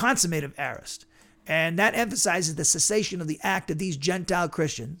 it's a consummative aorist. And that emphasizes the cessation of the act of these Gentile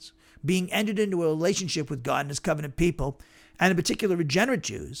Christians being entered into a relationship with God and his covenant people, and in particular regenerate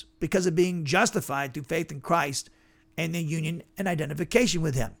Jews, because of being justified through faith in Christ and their union and identification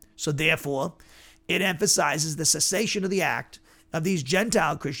with him. So therefore, it emphasizes the cessation of the act of these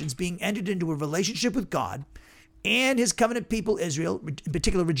Gentile Christians being entered into a relationship with God and his covenant people Israel, in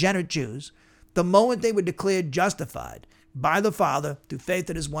particular regenerate Jews, the moment they were declared justified by the Father through faith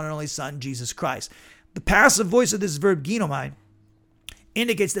in his one and only Son, Jesus Christ. The passive voice of this verb ginomai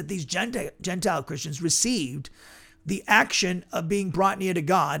indicates that these Gentile Christians received the action of being brought near to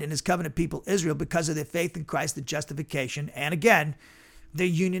God and his covenant people Israel because of their faith in Christ, the justification, and again, their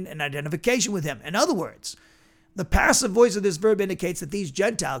union and identification with him. In other words, the passive voice of this verb indicates that these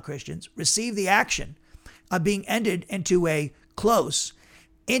Gentile Christians received the action of being entered into a close,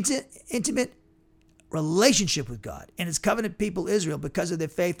 intimate relationship with God and his covenant people Israel because of their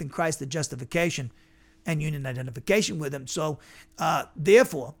faith in Christ, the justification and union identification with him. So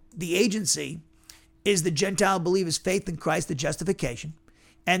therefore, the agency is the Gentile believers' faith in Christ, the justification,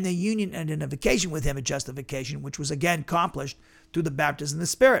 and the union and identification with him at justification, which was again accomplished through the baptism of the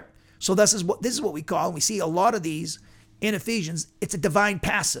Spirit. So this is what we call, and we see a lot of these in Ephesians, it's a divine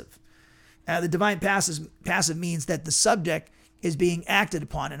passive. The divine passive means that the subject is being acted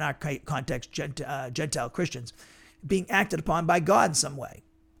upon, in our context, Gentile Christians, being acted upon by God in some way.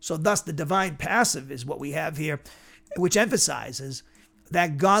 So thus the divine passive is what we have here, which emphasizes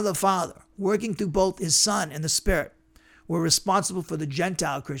that God the Father, working through both his Son and the Spirit, were responsible for the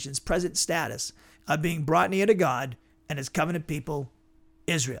Gentile Christians' present status of being brought near to God and his covenant people,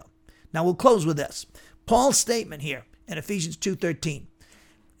 Israel. Now we'll close with this. Paul's statement here in Ephesians 2.13,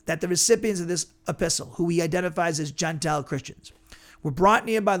 that the recipients of this epistle, who he identifies as Gentile Christians, were brought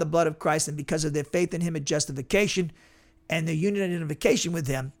near by the blood of Christ, and because of their faith in him at justification and their union and identification with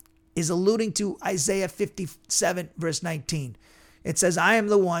him, is alluding to Isaiah 57, verse 19. It says, I am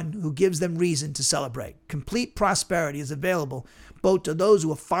the one who gives them reason to celebrate. Complete prosperity is available both to those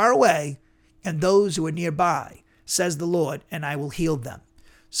who are far away and those who are nearby, says the Lord, and I will heal them.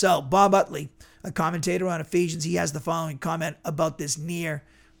 So Bob Utley, a commentator on Ephesians, he has the following comment about this near,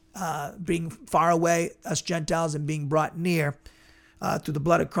 being far away, us Gentiles, and being brought near through the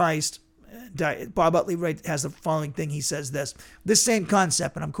blood of Christ. Bob Utley has the following thing. He says this same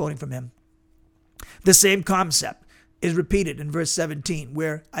concept, and I'm quoting from him, the same concept is repeated in verse 17,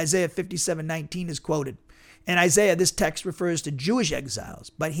 where Isaiah 57:19 is quoted. In Isaiah, this text refers to Jewish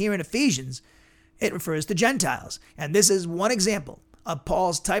exiles, but here in Ephesians, it refers to Gentiles. And this is one example of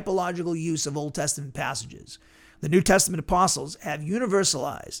Paul's typological use of Old Testament passages. The New Testament apostles have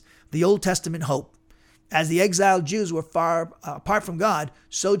universalized the Old Testament hope. As the exiled Jews were far apart from God,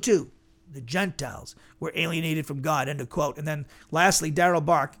 so too the Gentiles were alienated from God, end of quote. And then lastly, Darrell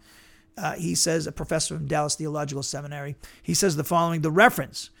Bark, he says, a professor from Dallas Theological Seminary, he says the following: the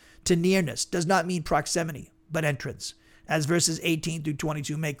reference to nearness does not mean proximity, but entrance, as verses 18 through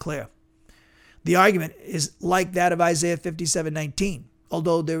 22 make clear. The argument is like that of Isaiah 57:19,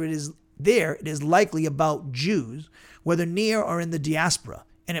 although it is likely about Jews, whether near or in the diaspora,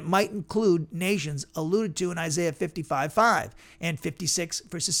 and it might include nations alluded to in Isaiah 55:5 and 56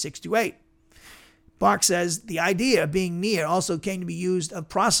 verses 6 to 8. Bach says the idea of being near also came to be used of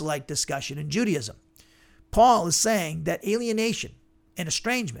proselyte discussion in Judaism. Paul is saying that alienation and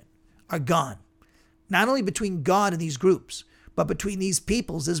estrangement are gone, not only between God and these groups, but between these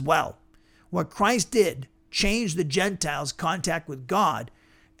peoples as well. What Christ did changed the Gentiles' contact with God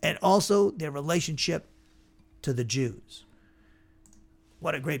and also their relationship to the Jews.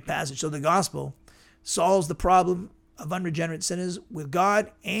 What a great passage. So the gospel solves the problem of unregenerate sinners with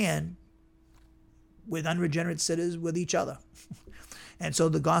God and with unregenerate sinners with each other. And so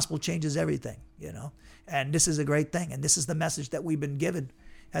the gospel changes everything, And this is a great thing. And this is the message that we've been given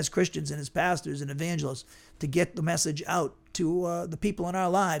as Christians and as pastors and evangelists, to get the message out to the people in our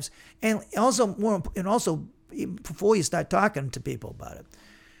lives. And also, before you start talking to people about it,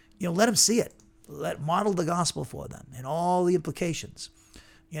 let them see it. Model the gospel for them and all the implications,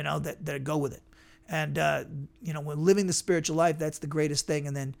 that go with it. And, when living the spiritual life, that's the greatest thing.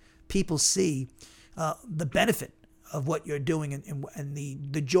 And then people see the benefit of what you're doing and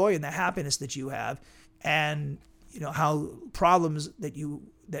the joy and the happiness that you have, and, how problems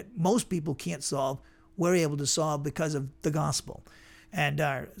that most people can't solve, we're able to solve because of the gospel. And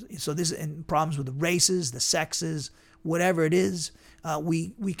so this, and problems with the races, the sexes, whatever it is,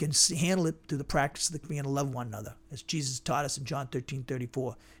 we can handle it through the practice of the command to love one another, as Jesus taught us in John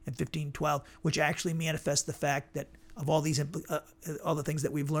 13:34 and 15:12, which actually manifests the fact that of all these all the things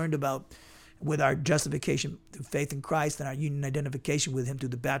that we've learned about with our justification through faith in Christ and our union identification with Him through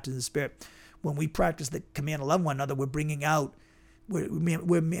the baptism of the Spirit. When we practice the command to love one another, we're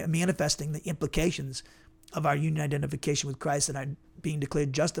manifesting the implications of our union identification with Christ and our being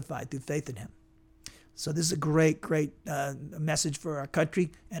declared justified through faith in Him. So this is a great message for our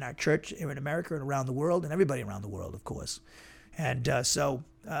country and our church here in America and around the world, and everybody around the world, of course. And so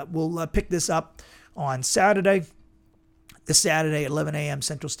we'll pick this up on this Saturday at 11 a.m.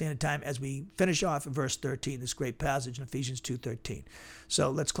 Central Standard Time, as we finish off in verse 13, this great passage in Ephesians 2.13.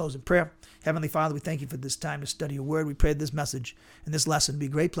 So let's close in prayer. Heavenly Father, we thank you for this time to study your word. We pray this message and this lesson be a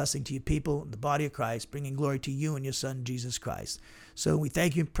great blessing to your people and the body of Christ, bringing glory to you and your Son, Jesus Christ. So we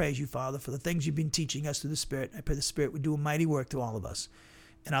thank you and praise you, Father, for the things you've been teaching us through the Spirit. I pray the Spirit would do a mighty work through all of us.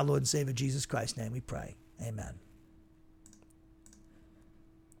 In our Lord and Savior, Jesus Christ's name we pray. Amen.